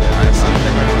 All right, see you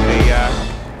later,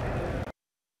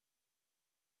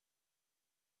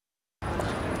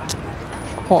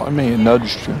 Well, I may have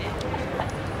nudged you,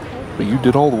 but you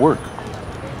did all the work.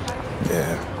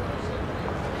 Yeah.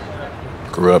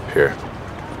 Grew up here.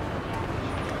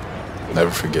 Never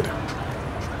forget it.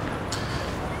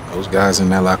 Those guys in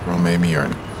that locker room made me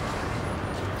earn it.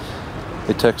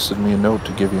 They texted me a note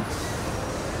to give you.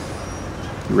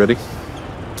 You ready?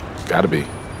 Gotta be.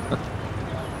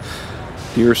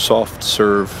 Dear Soft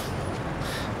Serve,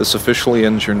 this officially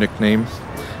ends your nickname.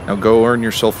 Now go earn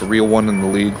yourself a real one in the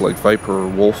league, like Viper or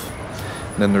Wolf.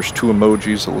 And then there's 2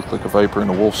 emojis that look like a Viper and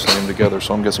a Wolf slammed together,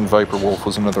 so I'm guessing Viper Wolf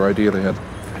was another idea they had.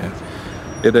 Yeah.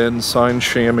 It ends, signed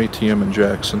Sham, ATM, and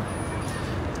Jackson.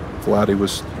 Vladdy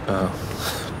was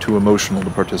too emotional to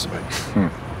participate.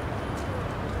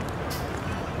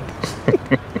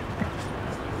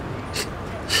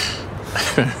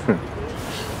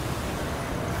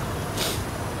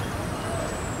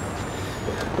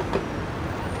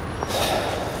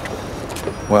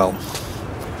 Well,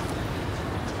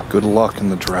 good luck in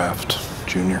the draft,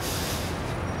 Junior.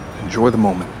 Enjoy the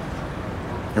moment.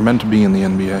 You're meant to be in the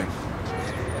NBA.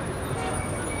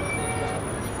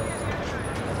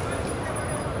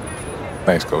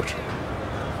 Thanks, Coach.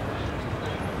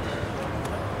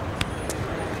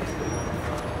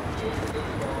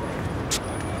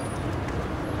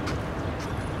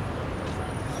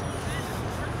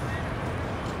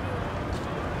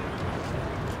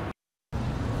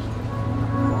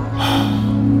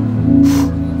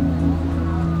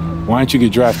 Why didn't you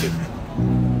get drafted?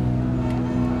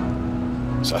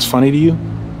 So that's funny to you?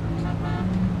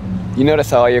 You notice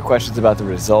how all your questions about the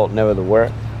result, never the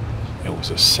work? It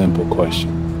was a simple question.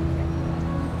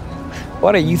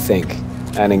 Why do you think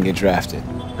I didn't get drafted?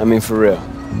 I mean, for real.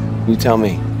 You tell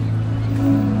me.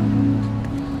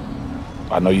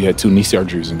 I know you had 2 knee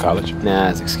surgeries in college. Nah,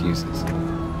 it's excuses. I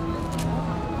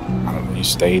don't know, you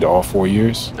stayed all 4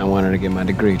 years? I wanted to get my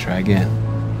degree, try again.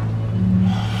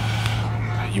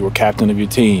 You were captain of your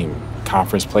team,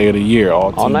 conference player of the year,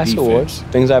 all nice defense. awards,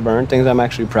 things I've earned, things I'm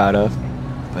actually proud of.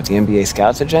 But the NBA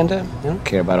scouts agenda, I don't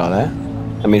care about all that.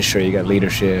 I mean, sure, you got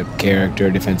leadership,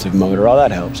 character, defensive motor, all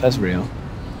that helps, that's real.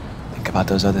 Think about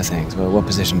those other things. Well, what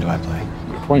position do I play?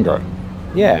 Point guard.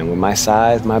 Yeah, and with my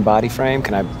size, my body frame,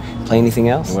 can I play anything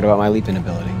else? And what about my leaping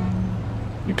ability?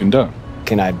 You can dunk.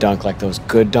 Can I dunk like those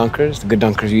good dunkers? The good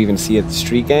dunkers you even see at the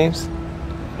street games?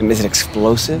 And is it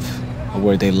explosive? A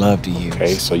word they love to use.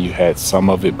 Okay, so you had some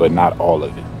of it, but not all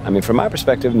of it. I mean, from my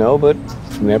perspective, no, but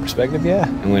from their perspective, yeah.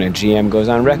 And when a GM goes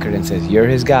on record and says, you're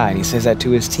his guy, and he says that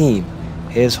to his team,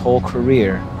 his whole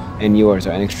career and yours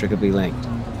are inextricably linked.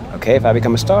 Okay, if I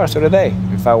become a star, so do they.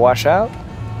 If I wash out,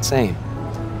 same.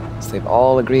 So they've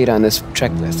all agreed on this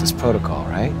checklist, this protocol,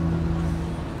 right?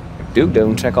 If Duke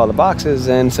doesn't check all the boxes,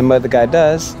 and some other guy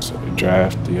does. So they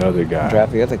draft the other guy.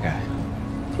 Draft the other guy.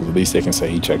 So at least they can say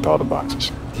he checked all the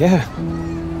boxes. Yeah.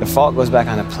 The fault goes back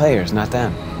on the players, not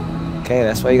them. Okay,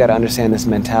 that's why you gotta understand this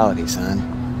mentality, son.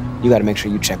 You gotta make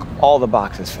sure you check all the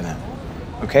boxes for them.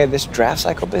 Okay, this draft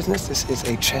cycle business, this is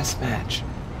a chess match.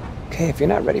 Okay, if you're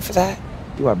not ready for that,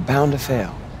 you are bound to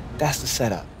fail. That's the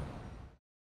setup.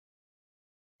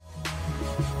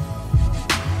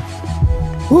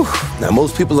 Whew. Now,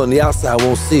 most people on the outside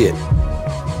won't see it.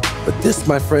 But this,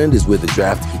 my friend, is where the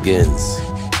draft begins.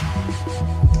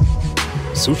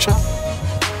 Sucha?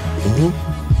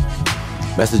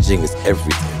 Messaging is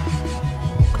everything.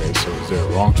 Okay, so is there a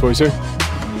wrong choice here?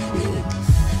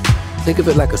 Think of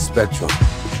it like a spectrum.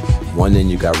 One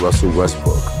end you got Russell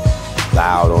Westbrook,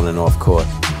 loud on and off court.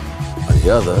 On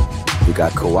the other, you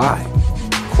got Kawhi,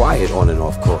 quiet on and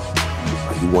off court.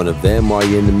 Are you one of them or are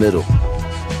you in the middle?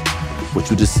 What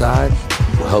you decide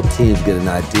will help teams get an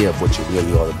idea of what you're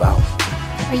really all about.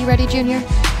 Are you ready, Junior?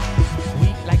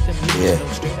 Yeah.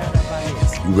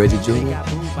 You ready, Junior?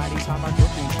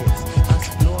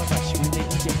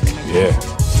 Yeah.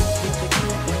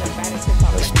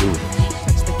 Let's do it.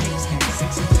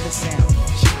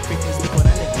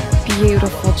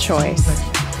 Beautiful choice.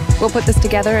 We'll put this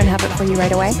together and have it for you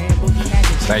right away.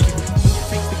 Thank you.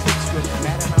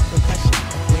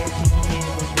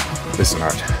 Listen,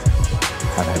 Art.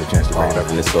 I haven't had a chance to bring it up.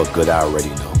 And this felt good, I already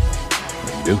know.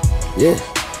 You do? Yeah.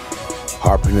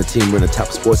 Harper and the team run a top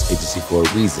sports agency for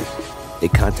a reason. They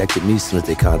contacted me as soon as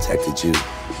they contacted you.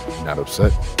 You're not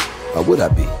upset? Why would I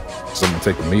be? Someone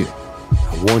take a meeting.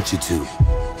 I want you to.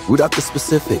 Root out the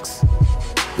specifics.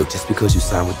 Look, just because you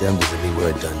sign with them doesn't mean we're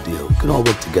a done deal. We can all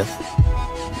work together.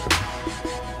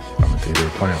 I'm gonna think they were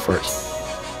playing first.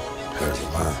 Hers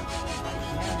and mine.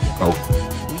 Oh.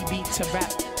 We beat to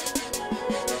rap.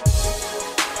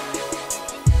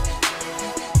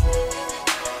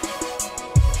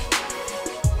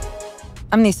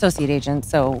 I'm the associate agent,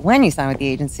 so when you sign with the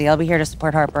agency, I'll be here to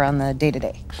support Harper on the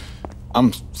day-to-day.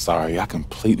 I'm sorry, I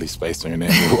completely spaced on your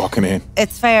name. You're walking in.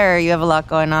 It's fair, you have a lot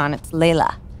going on. It's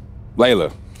Layla.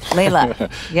 Layla.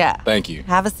 Layla, yeah. Thank you.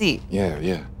 Have a seat.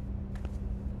 Yeah.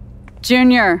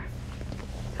 Junior,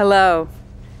 hello.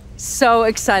 So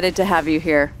excited to have you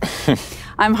here.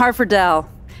 I'm Harper Dell.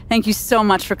 Thank you so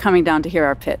much for coming down to hear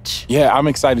our pitch. Yeah, I'm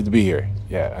excited to be here.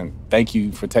 Yeah, and thank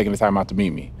you for taking the time out to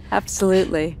meet me.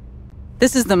 Absolutely.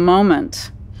 This is the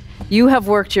moment. You have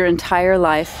worked your entire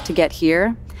life to get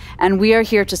here, and we are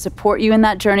here to support you in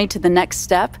that journey to the next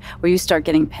step where you start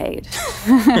getting paid.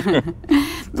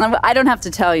 I don't have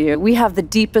to tell you, we have the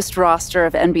deepest roster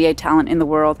of NBA talent in the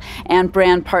world and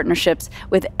brand partnerships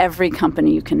with every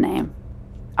company you can name.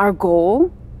 Our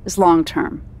goal is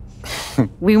long-term.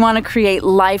 We want to create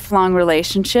lifelong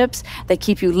relationships that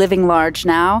keep you living large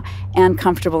now and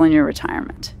comfortable in your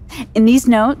retirement. In these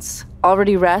notes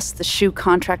already rests the shoe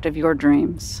contract of your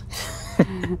dreams.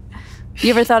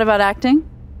 You ever thought about acting?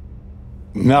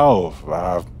 No,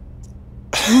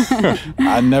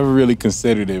 I never really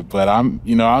considered it, but I'm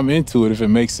into it if it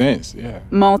makes sense, yeah.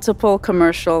 Multiple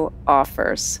commercial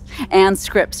offers and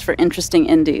scripts for interesting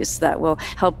indies that will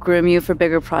help groom you for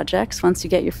bigger projects once you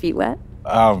get your feet wet.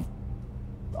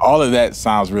 All of that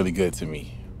sounds really good to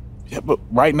me. Yeah, but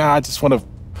right now I just want to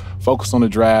focus on the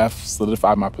draft,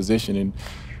 solidify my position, and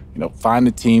find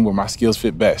the team where my skills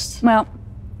fit best. Well,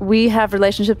 we have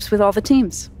relationships with all the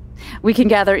teams. We can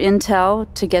gather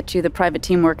intel to get you the private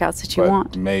team workouts that you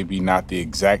want. Maybe not the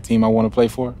exact team I want to play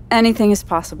for? Anything is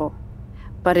possible.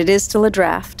 But it is still a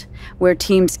draft where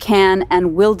teams can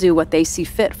and will do what they see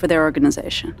fit for their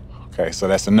organization. Okay, so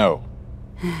that's a no.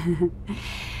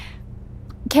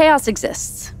 Chaos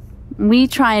exists. We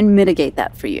try and mitigate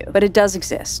that for you, but it does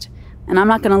exist. And I'm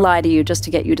not going to lie to you just to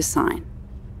get you to sign.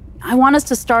 I want us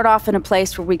to start off in a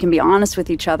place where we can be honest with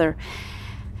each other.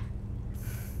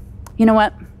 You know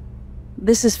what?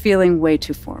 This is feeling way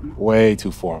too formal. Way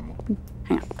too formal.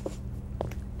 Hang on.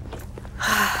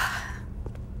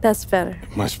 That's better.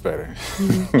 Much better.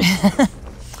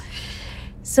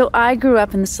 So I grew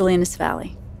up in the Salinas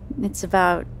Valley. It's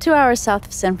about 2 hours south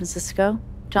of San Francisco.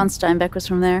 John Steinbeck was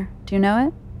from there. Do you know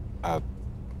it?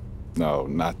 No,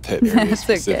 not that area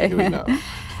specifically, no.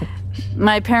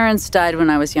 My parents died when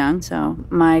I was young, so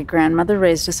my grandmother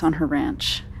raised us on her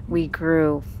ranch. We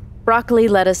grew broccoli,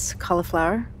 lettuce,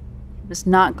 cauliflower. It was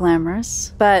not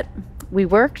glamorous, but we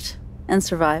worked and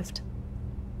survived.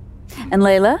 And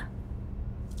Layla?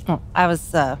 Oh, I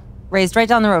was raised right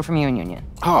down the road from you in Union.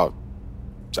 Oh,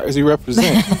 Jersey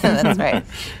represent. That's right.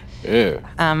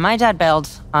 Yeah. My dad bailed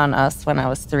on us when I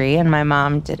was 3, and my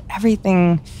mom did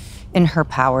everything in her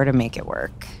power to make it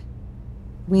work.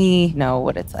 We know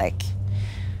what it's like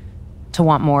to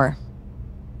want more.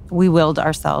 We willed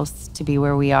ourselves to be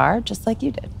where we are, just like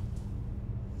you did.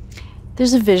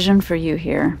 There's a vision for you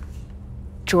here.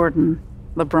 Jordan,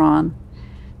 LeBron,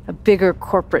 a bigger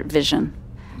corporate vision.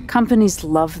 Companies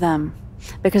love them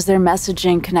because their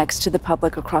messaging connects to the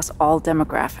public across all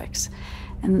demographics.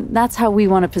 And that's how we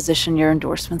want to position your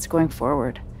endorsements going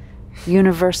forward.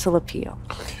 Universal appeal.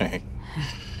 Okay.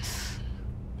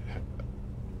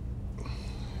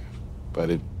 But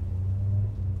it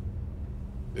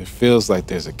feels like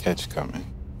there's a catch coming.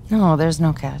 No, there's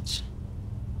no catch.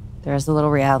 There's a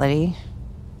little reality.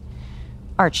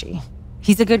 Archie.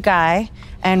 He's a good guy,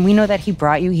 and we know that he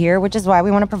brought you here, which is why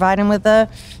we want to provide him with a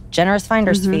generous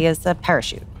finder's fee as a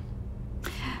parachute.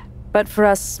 But for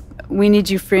us, we need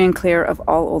you free and clear of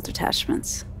all old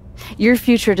attachments. Your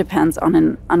future depends on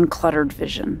an uncluttered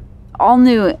vision. All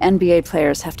new NBA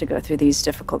players have to go through these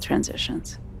difficult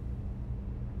transitions.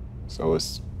 So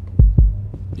it's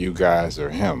you guys or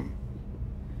him?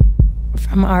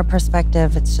 From our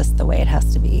perspective, it's just the way it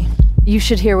has to be. You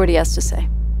should hear what he has to say.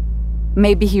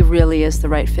 Maybe he really is the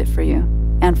right fit for you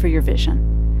and for your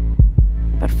vision.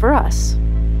 But for us,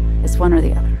 it's one or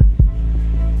the other.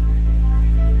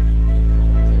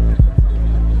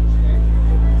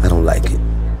 I don't like it.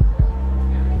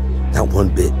 Not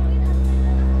one bit.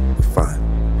 We're fine.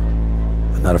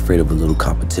 I'm not afraid of a little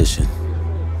competition.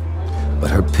 But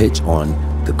her pitch on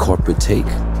the corporate take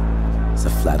is a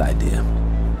flat idea.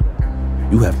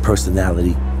 You have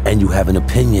personality and you have an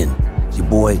opinion. Your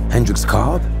boy Hendricks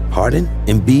Cobb, Harden,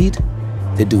 Embiid,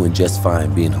 they're doing just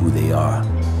fine being who they are.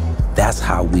 That's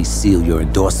how we seal your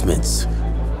endorsements.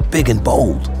 Big and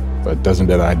bold. But doesn't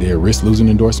that idea risk losing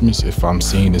endorsements if I'm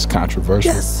seen as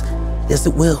controversial? Yes,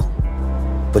 it will.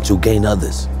 But you'll gain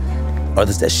others.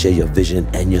 Others that share your vision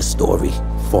and your story.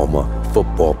 Former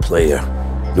football player.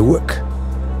 Newark.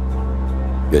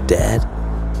 Your dad.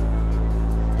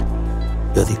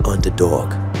 You're the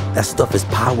underdog. That stuff is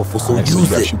powerful, so use you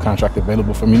got it. a shoe contract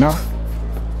available for me now?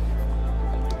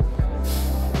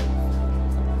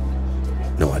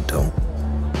 No, I don't.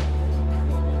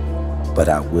 But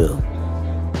I will.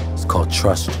 It's called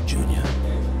trust, Junior.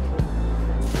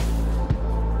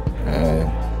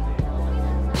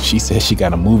 She said she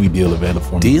got a movie deal available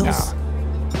for me. Deals?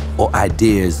 Or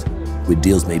ideas where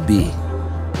deals may be?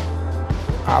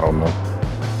 I don't know.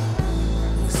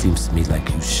 It seems to me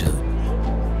like you should.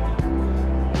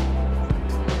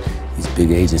 These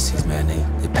big agencies, man,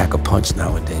 they pack a punch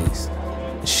nowadays.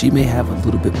 She may have a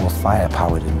little bit more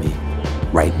firepower than me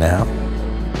right now.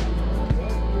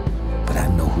 But I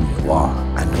know who you are.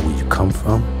 I know where you come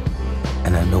from.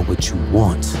 And I know what you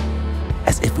want.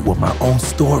 As if it were my own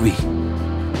story.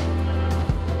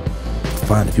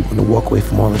 Fine, if you want to walk away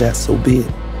from all of that, so be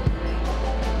it.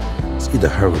 It's either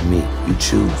her or me. You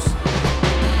choose.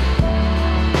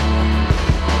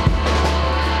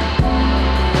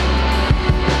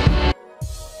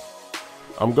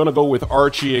 I'm gonna go with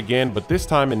Archie again, but this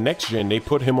time in Next Gen, they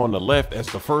put him on the left as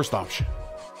the first option.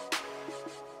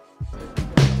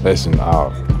 Listen,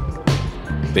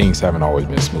 things haven't always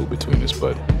been smooth between us,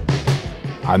 but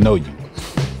I know you.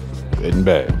 Good and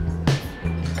bad.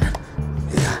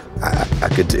 Yeah, I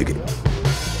could dig it.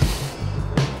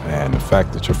 And the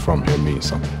fact that you're from here means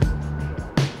something.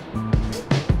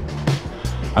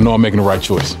 I know I'm making the right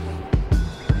choice.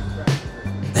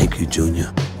 Thank you,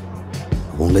 Junior.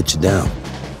 I won't let you down.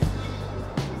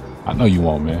 I know you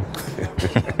won't, man.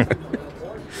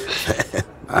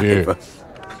 Yeah.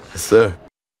 Yes, sir.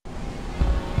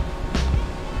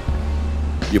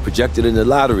 You're projected in the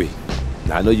lottery.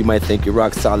 Now, I know you might think you're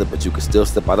rock solid, but you can still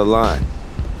step out of line.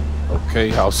 Okay,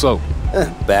 how so?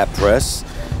 Bad press,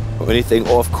 or anything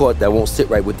off court that won't sit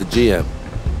right with the GM.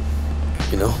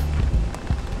 You know,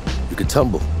 you can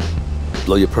tumble,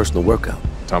 blow your personal workout.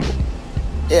 Tumble?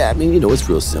 Yeah, I mean, you know, it's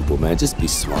real simple, man. Just be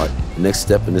smart. The next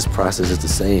step in this process is the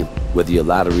same, whether you're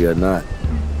lottery or not.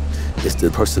 It's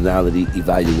the personality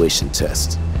evaluation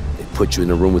test. They put you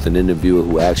in a room with an interviewer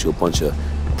who asks you a bunch of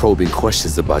probing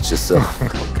questions about yourself.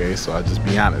 Okay, so I just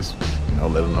be honest. You know,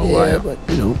 let them know who I Yeah, am. but,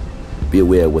 you know, be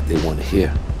aware of what they want to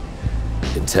hear.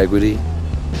 Integrity,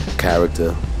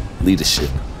 character, leadership.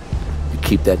 You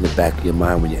keep that in the back of your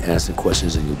mind when you're answering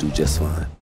questions and you'll do just fine.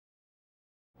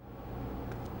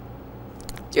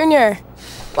 Junior,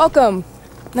 welcome.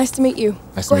 Nice to meet you.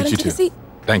 Nice Go to ahead meet and you take a too. seat.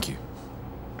 Thank you.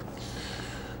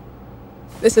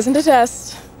 This isn't a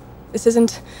test. This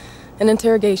isn't an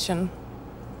interrogation.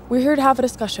 We're here to have a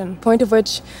discussion, point of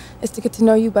which is to get to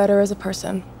know you better as a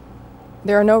person.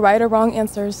 There are no right or wrong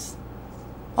answers.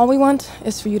 All we want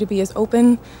is for you to be as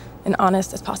open and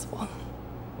honest as possible.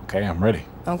 Okay, I'm ready.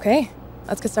 Okay,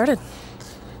 let's get started.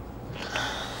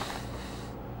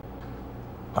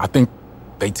 I think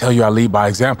they tell you I lead by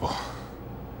example.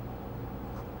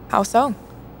 How so?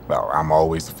 Well, I'm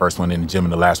always the first one in the gym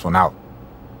and the last one out.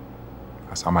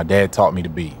 That's how my dad taught me to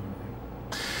be.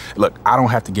 Look, I don't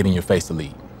have to get in your face to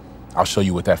lead. I'll show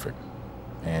you with effort.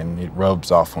 And it rubs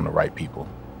off on the right people.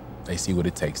 They see what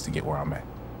it takes to get where I'm at.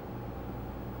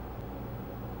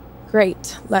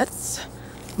 Great, let's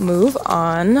move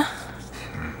on.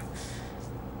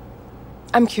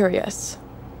 I'm curious.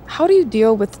 How do you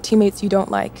deal with teammates you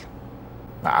don't like?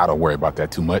 I don't worry about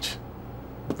that too much.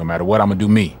 No matter what, I'm gonna do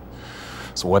me.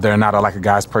 So whether or not I like a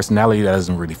guy's personality, that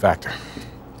doesn't really factor.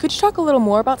 Could you talk a little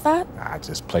more about that? I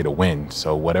just play to win.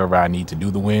 So whatever I need to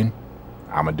do to win,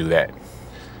 I'm gonna do that.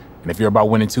 And if you're about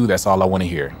winning too, that's all I wanna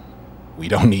hear. We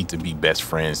don't need to be best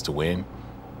friends to win.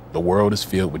 The world is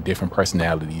filled with different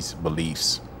personalities,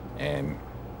 beliefs, and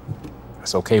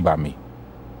that's okay by me.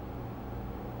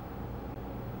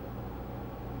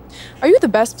 Are you the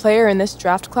best player in this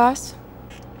draft class?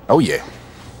 Oh yeah,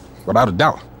 without a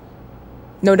doubt.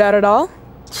 No doubt at all?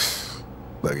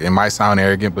 Look, it might sound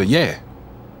arrogant, but yeah,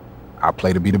 I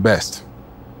play to be the best.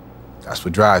 That's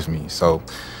what drives me. So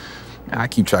I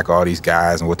keep track of all these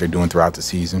guys and what they're doing throughout the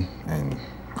season. And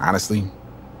honestly,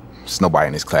 there's nobody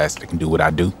in this class that can do what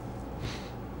I do.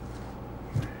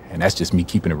 And that's just me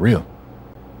keeping it real.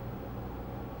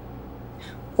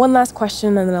 One last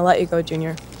question and then I'll let you go,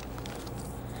 Junior.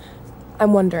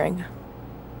 I'm wondering,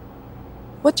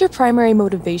 what's your primary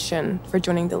motivation for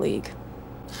joining the league?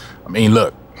 I mean,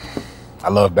 look, I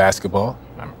love basketball.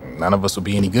 None of us would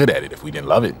be any good at it if we didn't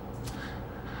love it.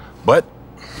 But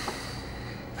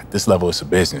at this level, it's a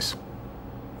business.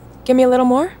 Give me a little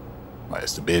more? Well,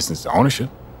 it's the business, the ownership.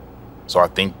 So I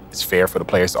think it's fair for the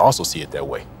players to also see it that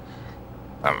way.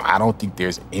 I don't think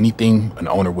there's anything an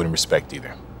owner wouldn't respect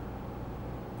either.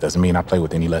 Doesn't mean I play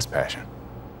with any less passion.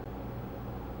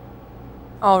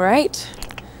 All right.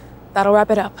 That'll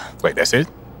wrap it up. Wait, that's it?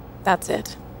 That's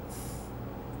it.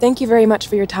 Thank you very much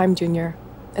for your time, Junior.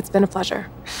 It's been a pleasure.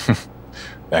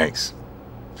 Thanks.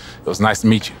 It was nice to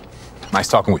meet you. Nice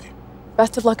talking with you.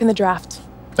 Best of luck in the draft.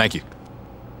 Thank you.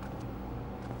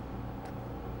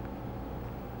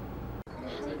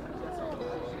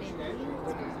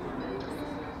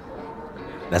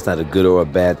 That's not a good or a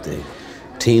bad thing.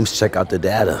 Teams check out the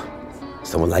data.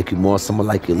 Someone like you more, someone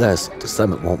like you less. To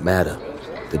some, it won't matter.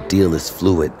 The deal is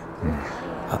fluid.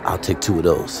 I'll take 2 of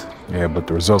those. Yeah, but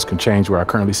the results can change where I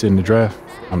currently sit in the draft.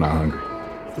 I'm not hungry.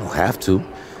 You don't have to.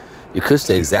 You could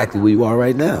stay exactly where you are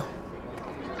right now.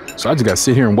 So I just gotta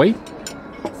sit here and wait?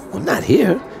 Well, not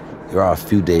here. There are a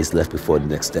few days left before the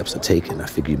next steps are taken. I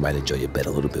figure you might enjoy your bet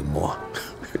a little bit more.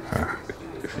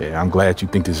 Yeah, I'm glad you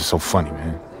think this is so funny,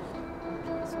 man.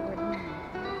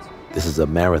 This is a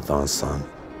marathon, son.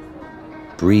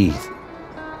 Breathe.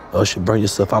 Else you'll burn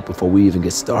yourself out before we even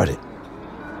get started.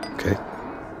 Okay?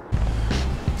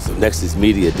 So next is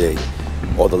media day.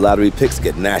 All the lottery picks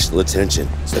get national attention,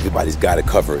 so everybody's got to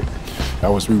cover it. I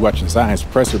was rewatching Zion's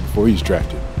presser before he was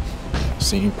drafted.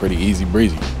 Seemed pretty easy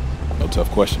breezy. No tough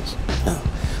questions. No,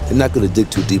 they're not going to dig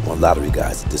too deep on lottery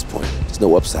guys at this point. There's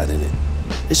no upside in it.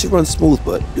 It should run smooth,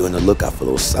 but be on the lookout for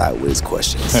those sideways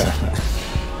questions. Yeah,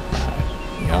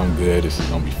 I'm good. This is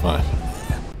going to be fun.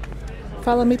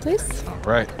 Follow me, please. All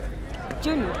right.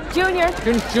 Junior. Junior. Hey,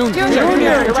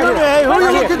 who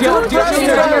are you looking to?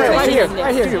 Right here.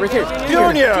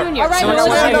 Junior. All right, we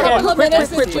only have a couple of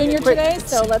minutes with Junior today,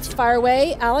 so let's fire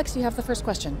away. Alex, you have the first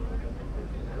question.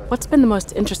 What's been the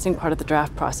most interesting part of the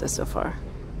draft process so far?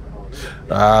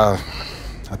 I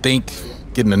think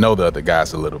getting to know the other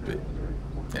guys a little bit.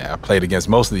 Yeah, I played against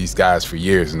most of these guys for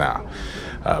years now.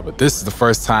 But this is the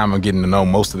first time I'm getting to know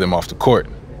most of them off the court.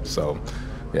 So,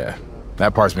 yeah,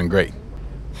 that part's been great.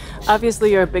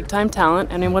 Obviously, you're a big-time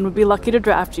talent. Anyone would be lucky to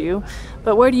draft you.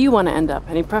 But where do you want to end up?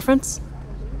 Any preference?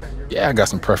 Yeah, I got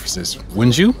some preferences.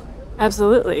 Wouldn't you?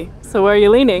 Absolutely. So where are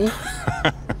you leaning? You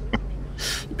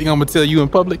think I'm gonna tell you in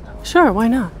public? Sure, why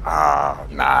not?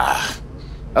 Nah.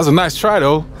 That was a nice try,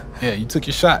 though. Yeah, you took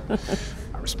your shot. I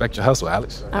respect your hustle,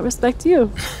 Alex. I respect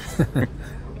you.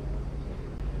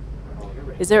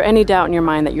 Is there any doubt in your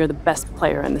mind that you're the best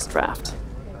player in this draft?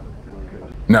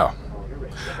 No.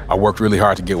 I worked really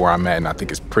hard to get where I'm at, and I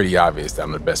think it's pretty obvious that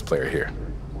I'm the best player here.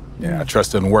 Yeah, I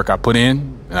trust in the work I put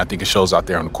in, and I think it shows out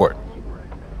there on the court.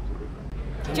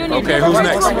 Junior, okay, who's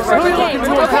next? Okay,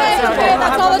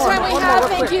 that's all the time we have.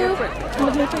 Thank you. Come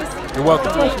with me, please. You're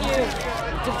welcome. Thank you.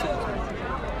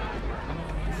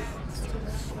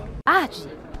 Age,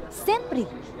 sempre.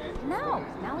 Não,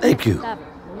 não. Thank you.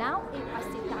 Não é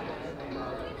aceitável.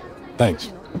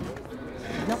 Thanks.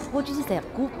 Não pode dizer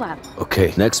culpa.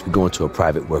 Okay, next we go into a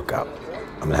private workout.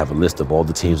 I'm gonna have a list of all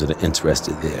the teams that are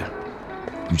interested there.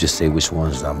 You just say which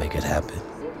ones and I'll make it happen.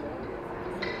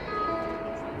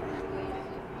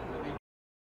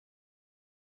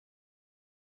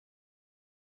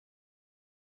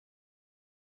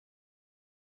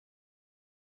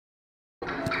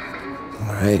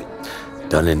 All right,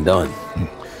 done and done.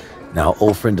 Now,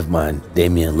 old friend of mine,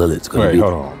 Damian Lillard's gonna be... Wait,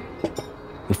 hold on.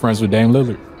 You're friends with Dame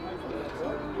Lillard?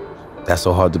 That's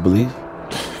so hard to believe?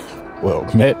 Well,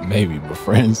 met maybe, but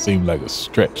friends seem like a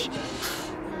stretch.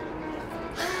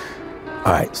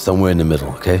 All right, somewhere in the middle,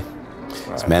 okay?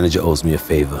 This manager owes me a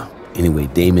favor. Anyway,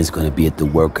 Damian's gonna be at the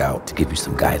workout to give you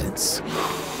some guidance.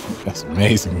 That's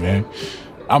amazing, man.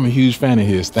 I'm a huge fan of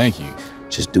his, thank you.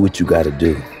 Just do what you gotta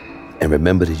do. And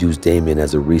remember to use Damian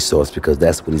as a resource because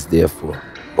that's what he's there for.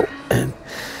 Oh, and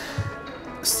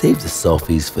save the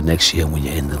selfies for next year when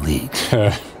you're in the league.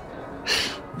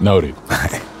 Noted.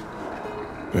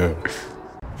 Yeah.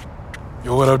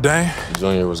 Yo, what up, Dane?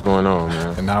 Junior, what's going on,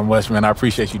 man? And not much, man. I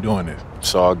appreciate you doing this.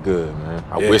 It's all good, man.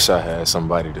 I wish I had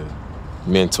somebody to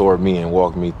mentor me and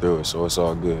walk me through it, so it's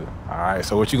all good. All right,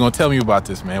 so what you gonna tell me about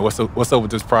this, man? What's up with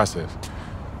this process?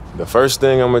 The first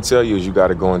thing I'm gonna tell you is you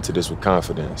gotta go into this with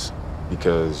confidence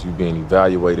because you're being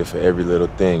evaluated for every little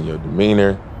thing, your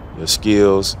demeanor, your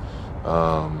skills,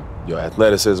 your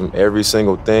athleticism, every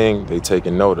single thing, they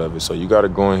taking note of it. So you gotta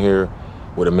go in here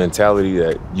with a mentality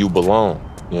that you belong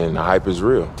and the hype is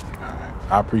real.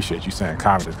 I appreciate you saying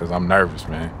confidence because I'm nervous,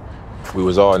 man. We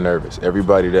was all nervous.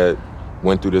 Everybody that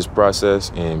went through this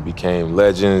process and became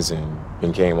legends and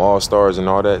became all-stars and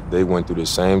all that, they went through the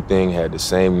same thing, had the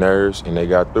same nerves, and they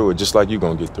got through it just like you're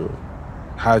gonna get through it.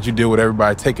 How'd you deal with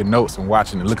everybody taking notes and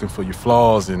watching and looking for your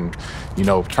flaws and, you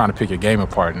know, trying to pick your game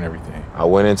apart and everything? I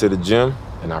went into the gym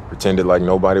and I pretended like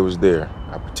nobody was there.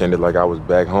 I pretended like I was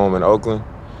back home in Oakland,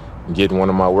 getting one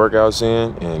of my workouts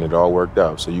in, and it all worked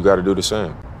out. So you got to do the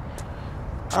same.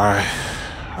 All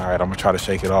right, I'm gonna try to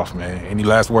shake it off, man. Any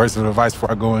last words of advice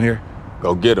before I go in here?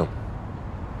 Go get them.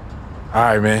 All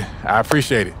right, man. I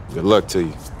appreciate it. Good luck to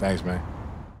you. Thanks, man.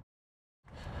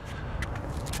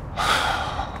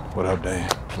 What up, Dan?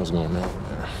 What's going on, man?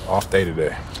 Off day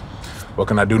today. What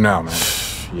can I do now, man?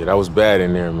 Yeah, that was bad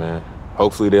in there, man.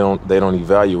 Hopefully they don't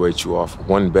evaluate you off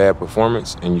one bad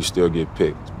performance and you still get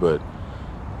picked. But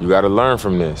you got to learn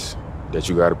from this, that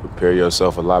you got to prepare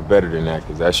yourself a lot better than that,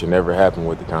 because that should never happen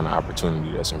with the kind of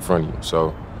opportunity that's in front of you.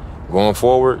 So going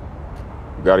forward,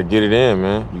 you got to get it in,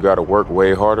 man. You got to work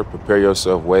way harder, prepare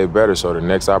yourself way better, so the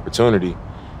next opportunity,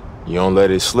 you don't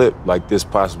let it slip like this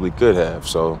possibly could have.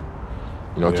 So,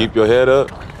 you know, keep your head up,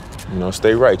 you know,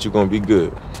 stay right. You're going to be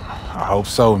good. I hope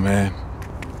so, man.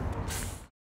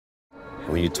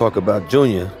 When you talk about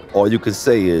Junior, all you can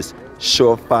say is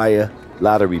surefire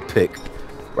lottery pick.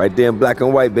 Right there in black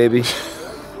and white, baby.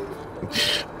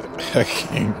 I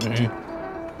can't, man.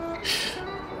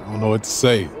 I don't know what to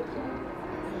say.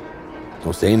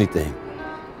 Don't say anything.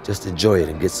 Just enjoy it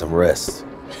and get some rest.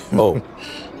 Oh,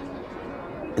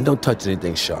 and don't touch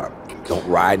anything sharp. Don't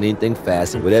ride anything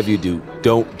fast, and whatever you do,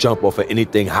 don't jump off of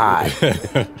anything high.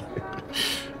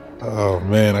 Oh,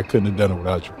 man, I couldn't have done it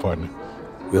without your partner.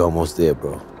 We're almost there,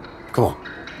 bro. Come on.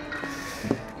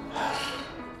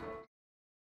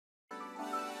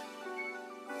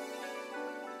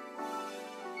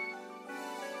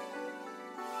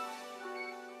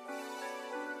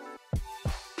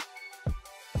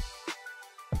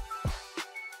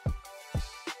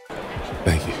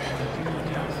 Thank you.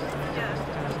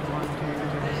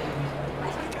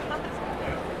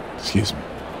 Excuse me.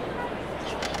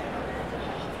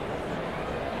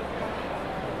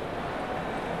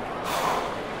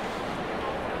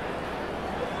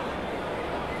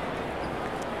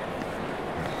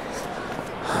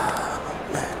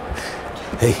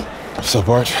 Hey. What's up,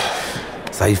 Arch?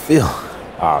 How you feel?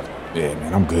 Yeah,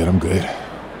 man, I'm good, I'm good.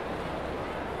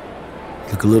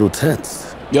 Look a little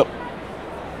tense. Yep.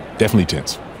 Definitely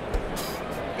tense.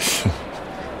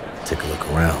 Take a look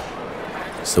around.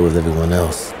 So is everyone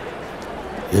else.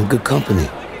 You're in good company.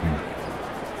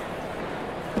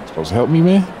 Supposed to help me,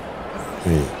 man?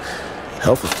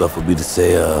 Helpful stuff would be to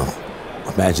say,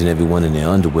 imagine everyone in their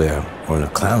underwear or in a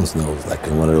clown's nose, like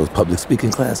in one of those public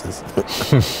speaking classes.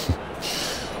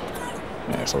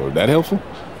 Man, so is that helpful?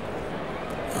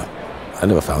 I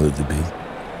never found it to be.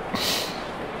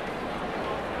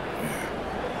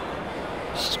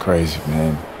 This is crazy,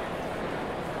 man.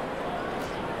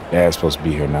 Dad's supposed to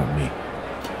be here, not me.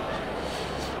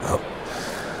 Well,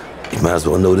 you might as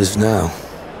well know this now.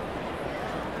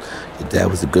 Your dad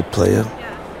was a good player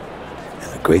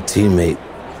and a great teammate,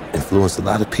 influenced a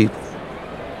lot of people.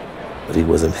 But he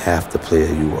wasn't half the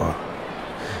player you are.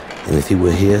 And if he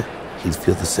were here, he'd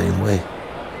feel the same way.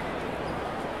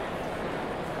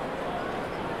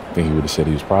 Think he would have said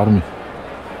he was proud of me?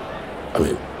 I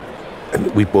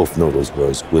mean, we both know those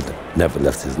words would have never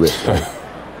left his lips, right?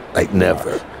 Like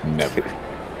never. Never.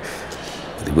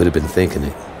 But he would have been thinking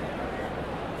it.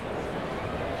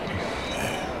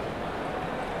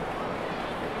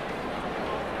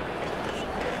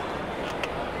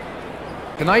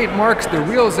 Tonight marks the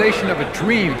realization of a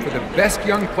dream for the best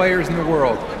young players in the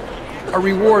world. A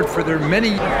reward for their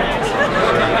many...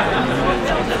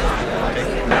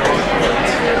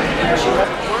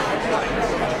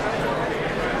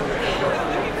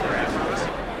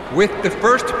 With the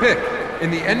first pick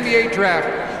in the NBA draft,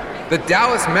 the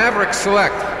Dallas Mavericks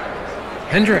select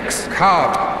Hendrix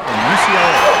Cobb from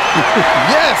UCLA.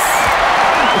 Yes!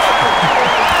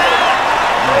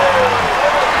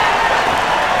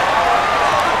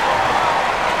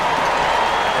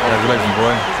 Congratulations,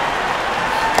 boy.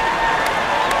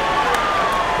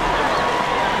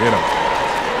 Get him.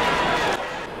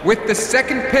 With the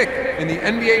second pick in the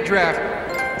NBA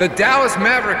draft, the Dallas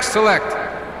Mavericks select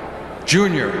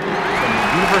Junior from the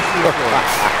University of Florida.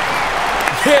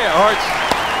 Yeah, Arch.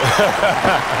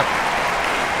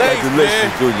 Thanks, Congratulations,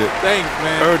 man. Junior. Thanks,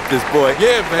 man. Earned this, boy.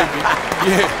 Yeah, baby.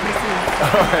 Yeah.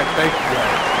 All right, thank you,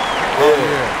 guys. Oh,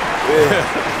 yeah.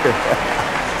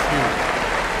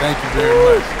 Thank you very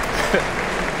much.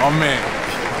 Oh, man.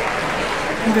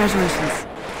 Congratulations.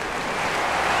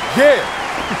 Yeah.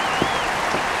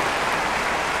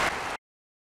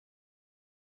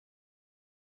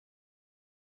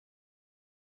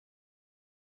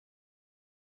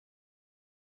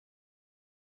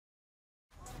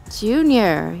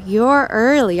 Junior, you're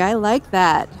early. I like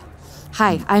that.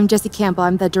 Hi, I'm Jessie Campbell.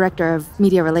 I'm the Director of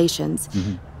Media Relations.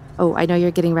 Oh, I know you're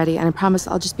getting ready, and I promise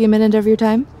I'll just be a minute of your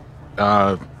time.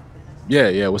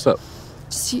 Yeah, what's up?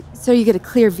 So you get a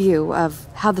clear view of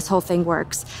how this whole thing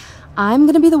works. I'm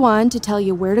gonna be the one to tell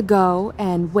you where to go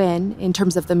and when in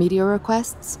terms of the media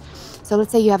requests. So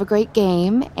let's say you have a great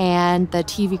game and the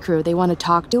TV crew they want to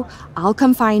talk to. I'll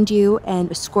come find you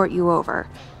and escort you over.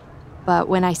 But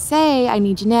when I say I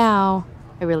need you now,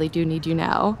 I really do need you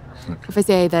now. If I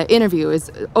say the interview is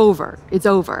over, it's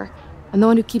over. I'm the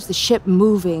one who keeps the ship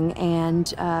moving,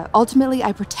 and ultimately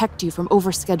I protect you from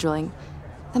overscheduling.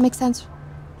 That makes sense?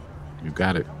 You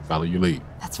got it. Follow your lead.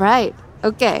 That's right.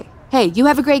 Okay. Hey, you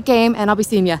have a great game, and I'll be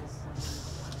seeing you.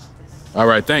 All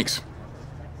right, thanks.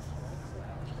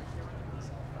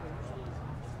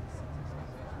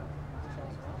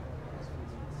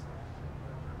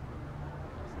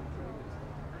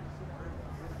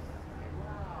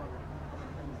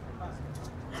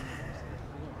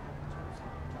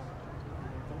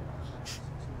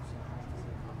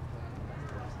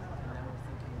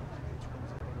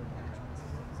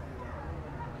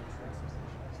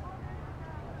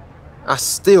 I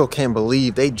still can't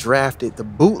believe they drafted the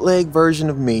bootleg version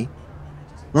of me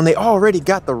when they already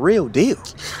got the real deal.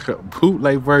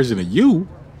 Bootleg version of you?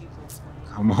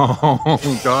 Come on,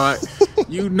 God.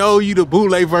 You know you the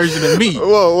bootleg version of me.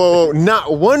 Whoa.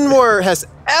 Not one word has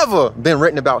ever been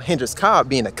written about Hendrix Cobb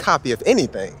being a copy of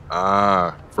anything.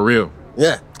 For real?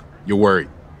 Yeah. You're worried?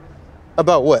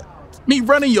 About what? Me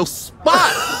running your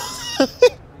spot.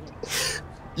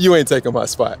 You ain't taking my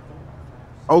spot.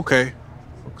 Okay,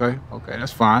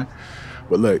 that's fine.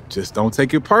 But look, just don't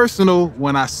take it personal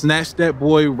when I snatch that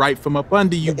boy right from up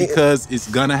under you, because it's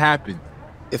gonna happen.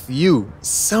 If you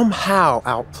somehow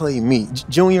outplay me,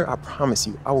 Junior, I promise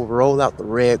you, I will roll out the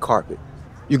red carpet.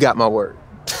 You got my word.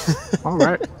 All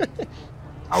right.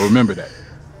 I'll remember that.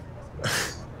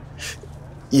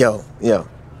 Yo.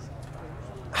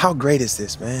 How great is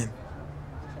this, man?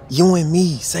 You and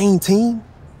me, same team?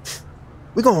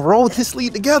 We're gonna roll this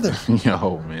league together.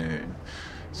 Yo, man.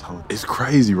 So it's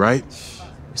crazy, right?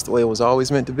 It's the way it was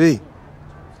always meant to be.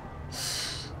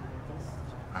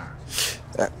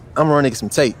 I'm running some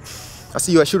tape. I'll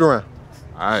see you at shoot around.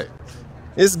 All right.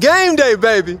 It's game day,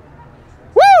 baby.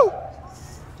 Woo!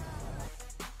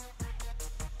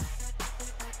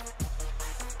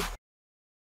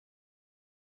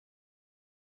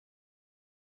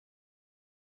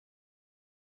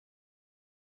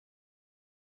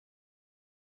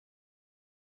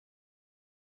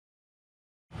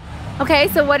 Okay,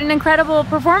 so what an incredible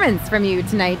performance from you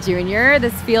tonight, Junior.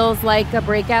 This feels like a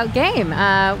breakout game.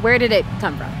 Where did it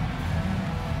come from?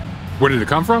 Where did it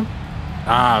come from?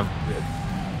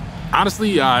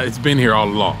 Honestly, it's been here all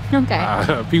along.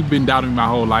 Okay. People been doubting me my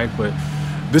whole life, but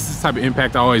this is the type of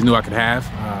impact I always knew I could have.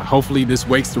 Hopefully this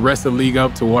wakes the rest of the league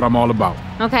up to what I'm all about.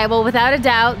 Okay, well, without a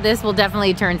doubt, this will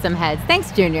definitely turn some heads.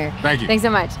 Thanks, Junior. Thank you. Thanks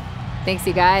so much. Thanks,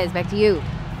 you guys. Back to you.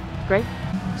 Great.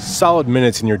 Solid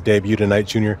minutes in your debut tonight,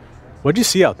 Junior. What'd you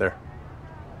see out there?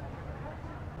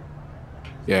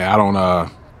 Yeah, I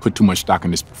don't put too much stock in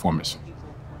this performance.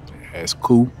 Yeah, it's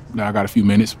cool that I got a few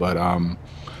minutes, but I'm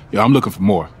looking for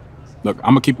more. Look,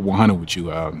 I'm gonna keep it 100 with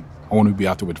you. I want to be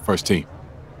out there with the first team.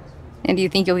 And do you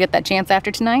think you'll get that chance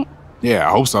after tonight? Yeah,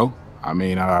 I hope so. I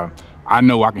mean, I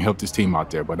know I can help this team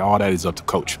out there, but all that is up to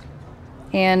coach.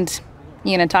 And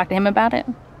you gonna talk to him about it?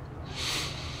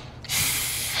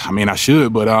 I mean, I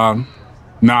should, but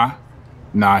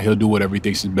nah, he'll do whatever he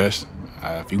thinks is best.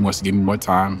 If he wants to give me more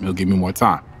time, he'll give me more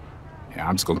time. Yeah,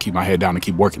 I'm just gonna keep my head down and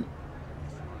keep working.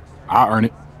 I'll earn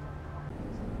it.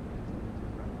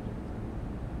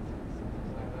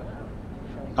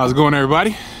 How's it going,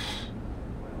 everybody?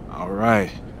 All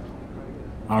right,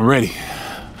 I'm ready.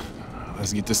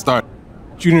 Let's get this started.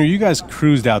 Junior, you guys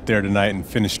cruised out there tonight and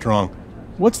finished strong.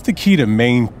 What's the key to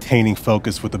maintaining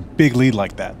focus with a big lead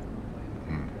like that?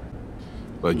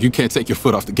 But you can't take your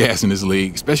foot off the gas in this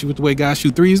league, especially with the way guys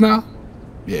shoot threes now.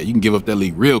 Yeah, you can give up that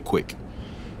lead real quick.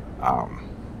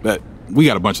 But we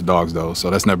got a bunch of dogs, though, so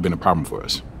that's never been a problem for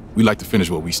us. We like to finish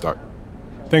what we start.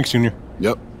 Thanks, Junior.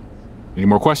 Yep. Any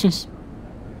more questions?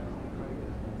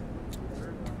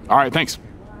 All right, thanks.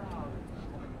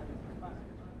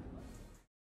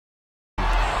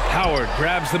 Howard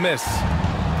grabs the miss.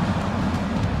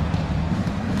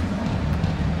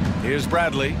 Here's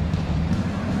Bradley.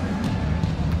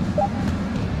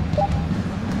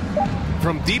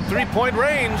 From deep three-point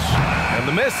range, and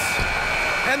the miss.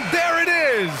 And there it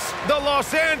is! The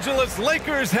Los Angeles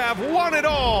Lakers have won it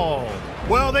all!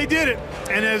 Well, they did it.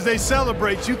 And as they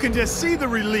celebrate, you can just see the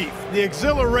relief, the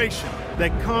exhilaration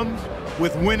that comes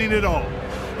with winning it all.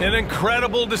 An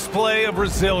incredible display of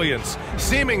resilience.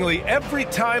 Seemingly every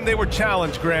time they were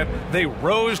challenged, Grant, they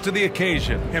rose to the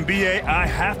occasion. And BA, I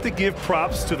have to give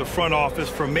props to the front office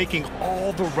for making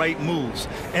all the right moves.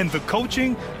 And the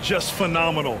coaching, just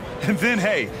phenomenal. And then,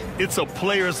 hey, it's a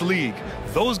players' league.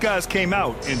 Those guys came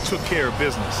out and took care of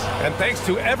business. And thanks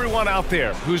to everyone out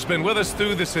there who's been with us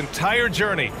through this entire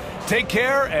journey. Take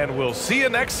care, and we'll see you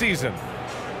next season.